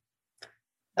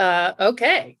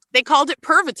 Okay. They called it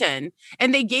Pervitin,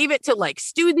 and they gave it to like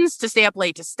students to stay up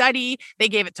late to study. They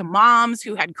gave it to moms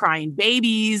who had crying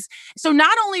babies. So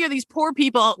not only are these poor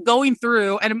people going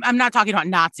through, and I'm not talking about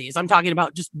Nazis, I'm talking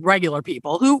about just regular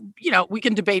people who, we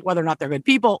can debate whether or not they're good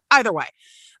people. Either way,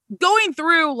 going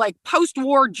through like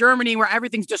post-war Germany where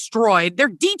everything's destroyed, they're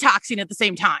detoxing at the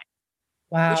same time.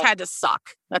 Wow. Which had to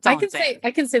suck. That's all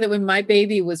I can say that when my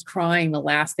baby was crying, the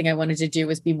last thing I wanted to do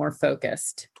was be more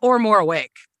focused. Or more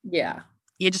awake. Yeah.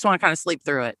 You just want to kind of sleep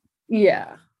through it.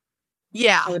 Yeah.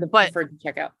 Yeah. I would have but preferred to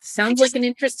check out. Sounds like an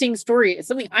interesting story. It's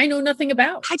something I know nothing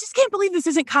about. I just can't believe this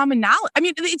isn't common knowledge. I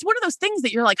mean, it's one of those things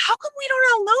that you're like, how come we don't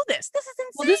all know this? This is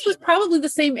insane. Well, this was probably the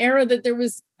same era that there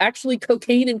was actually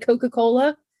cocaine in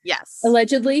Coca-Cola. Yes.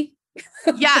 Allegedly.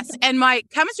 Yes. And my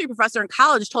chemistry professor in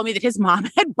college told me that his mom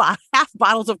had half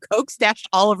bottles of Coke stashed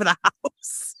all over the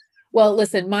house. Well,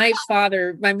 listen, my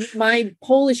father, my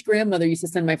Polish grandmother used to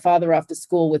send my father off to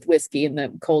school with whiskey in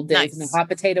the cold days and a hot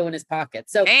potato in his pocket.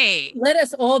 So let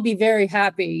us all be very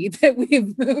happy that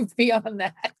we've moved beyond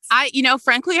that.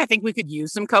 Frankly, I think we could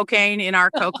use some cocaine in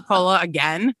our Coca-Cola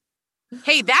again.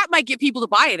 Hey, that might get people to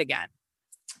buy it again.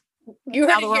 You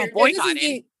heard it here. This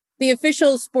is the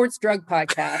official sports drug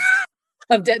podcast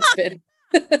of Deadspin.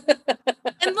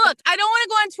 And look, I don't want to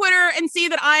go on Twitter and see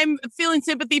that I'm feeling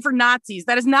sympathy for Nazis.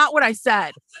 That is not what I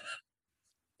said.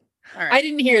 All right. I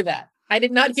didn't hear that. I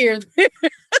did not hear.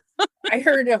 I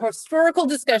heard a historical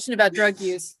discussion about drug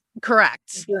use.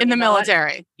 Correct. In the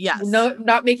military. Yes. No,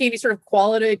 not making any sort of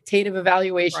qualitative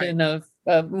evaluation of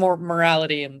more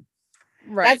morality. And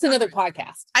that's another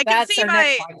podcast. I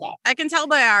can tell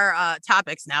by our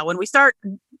topics now, when we start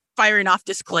firing off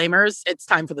disclaimers, it's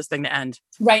time for this thing to end.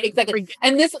 Right, exactly.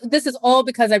 And this is all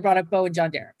because I brought up Bo and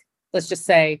John Derek. Let's just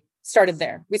say started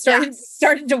there. We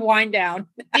started to wind down.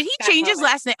 Did he change his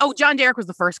last name? Oh, John Derek was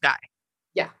the first guy.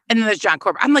 Yeah. And then there's John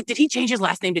Corbett. I'm like, did he change his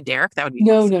last name to Derek? That would be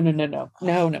No.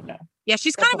 Yeah,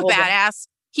 she's kind of a badass.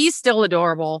 He's still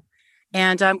adorable.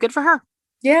 And good for her.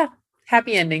 Yeah.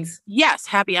 Happy endings. Yes,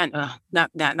 happy end.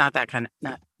 Not that kind of.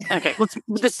 Not okay.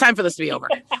 It's time for this to be over.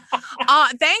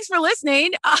 Thanks for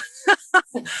listening.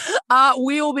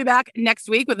 We will be back next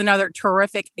week with another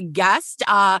terrific guest.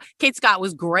 Kate Scott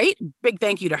was great. Big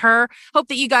thank you to her. Hope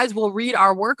that you guys will read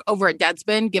our work over at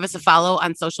Deadspin. Give us a follow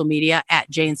on social media at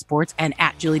Jane Sports and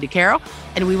at Julie DeCaro.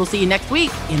 And we will see you next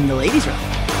week in the ladies'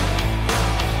 room.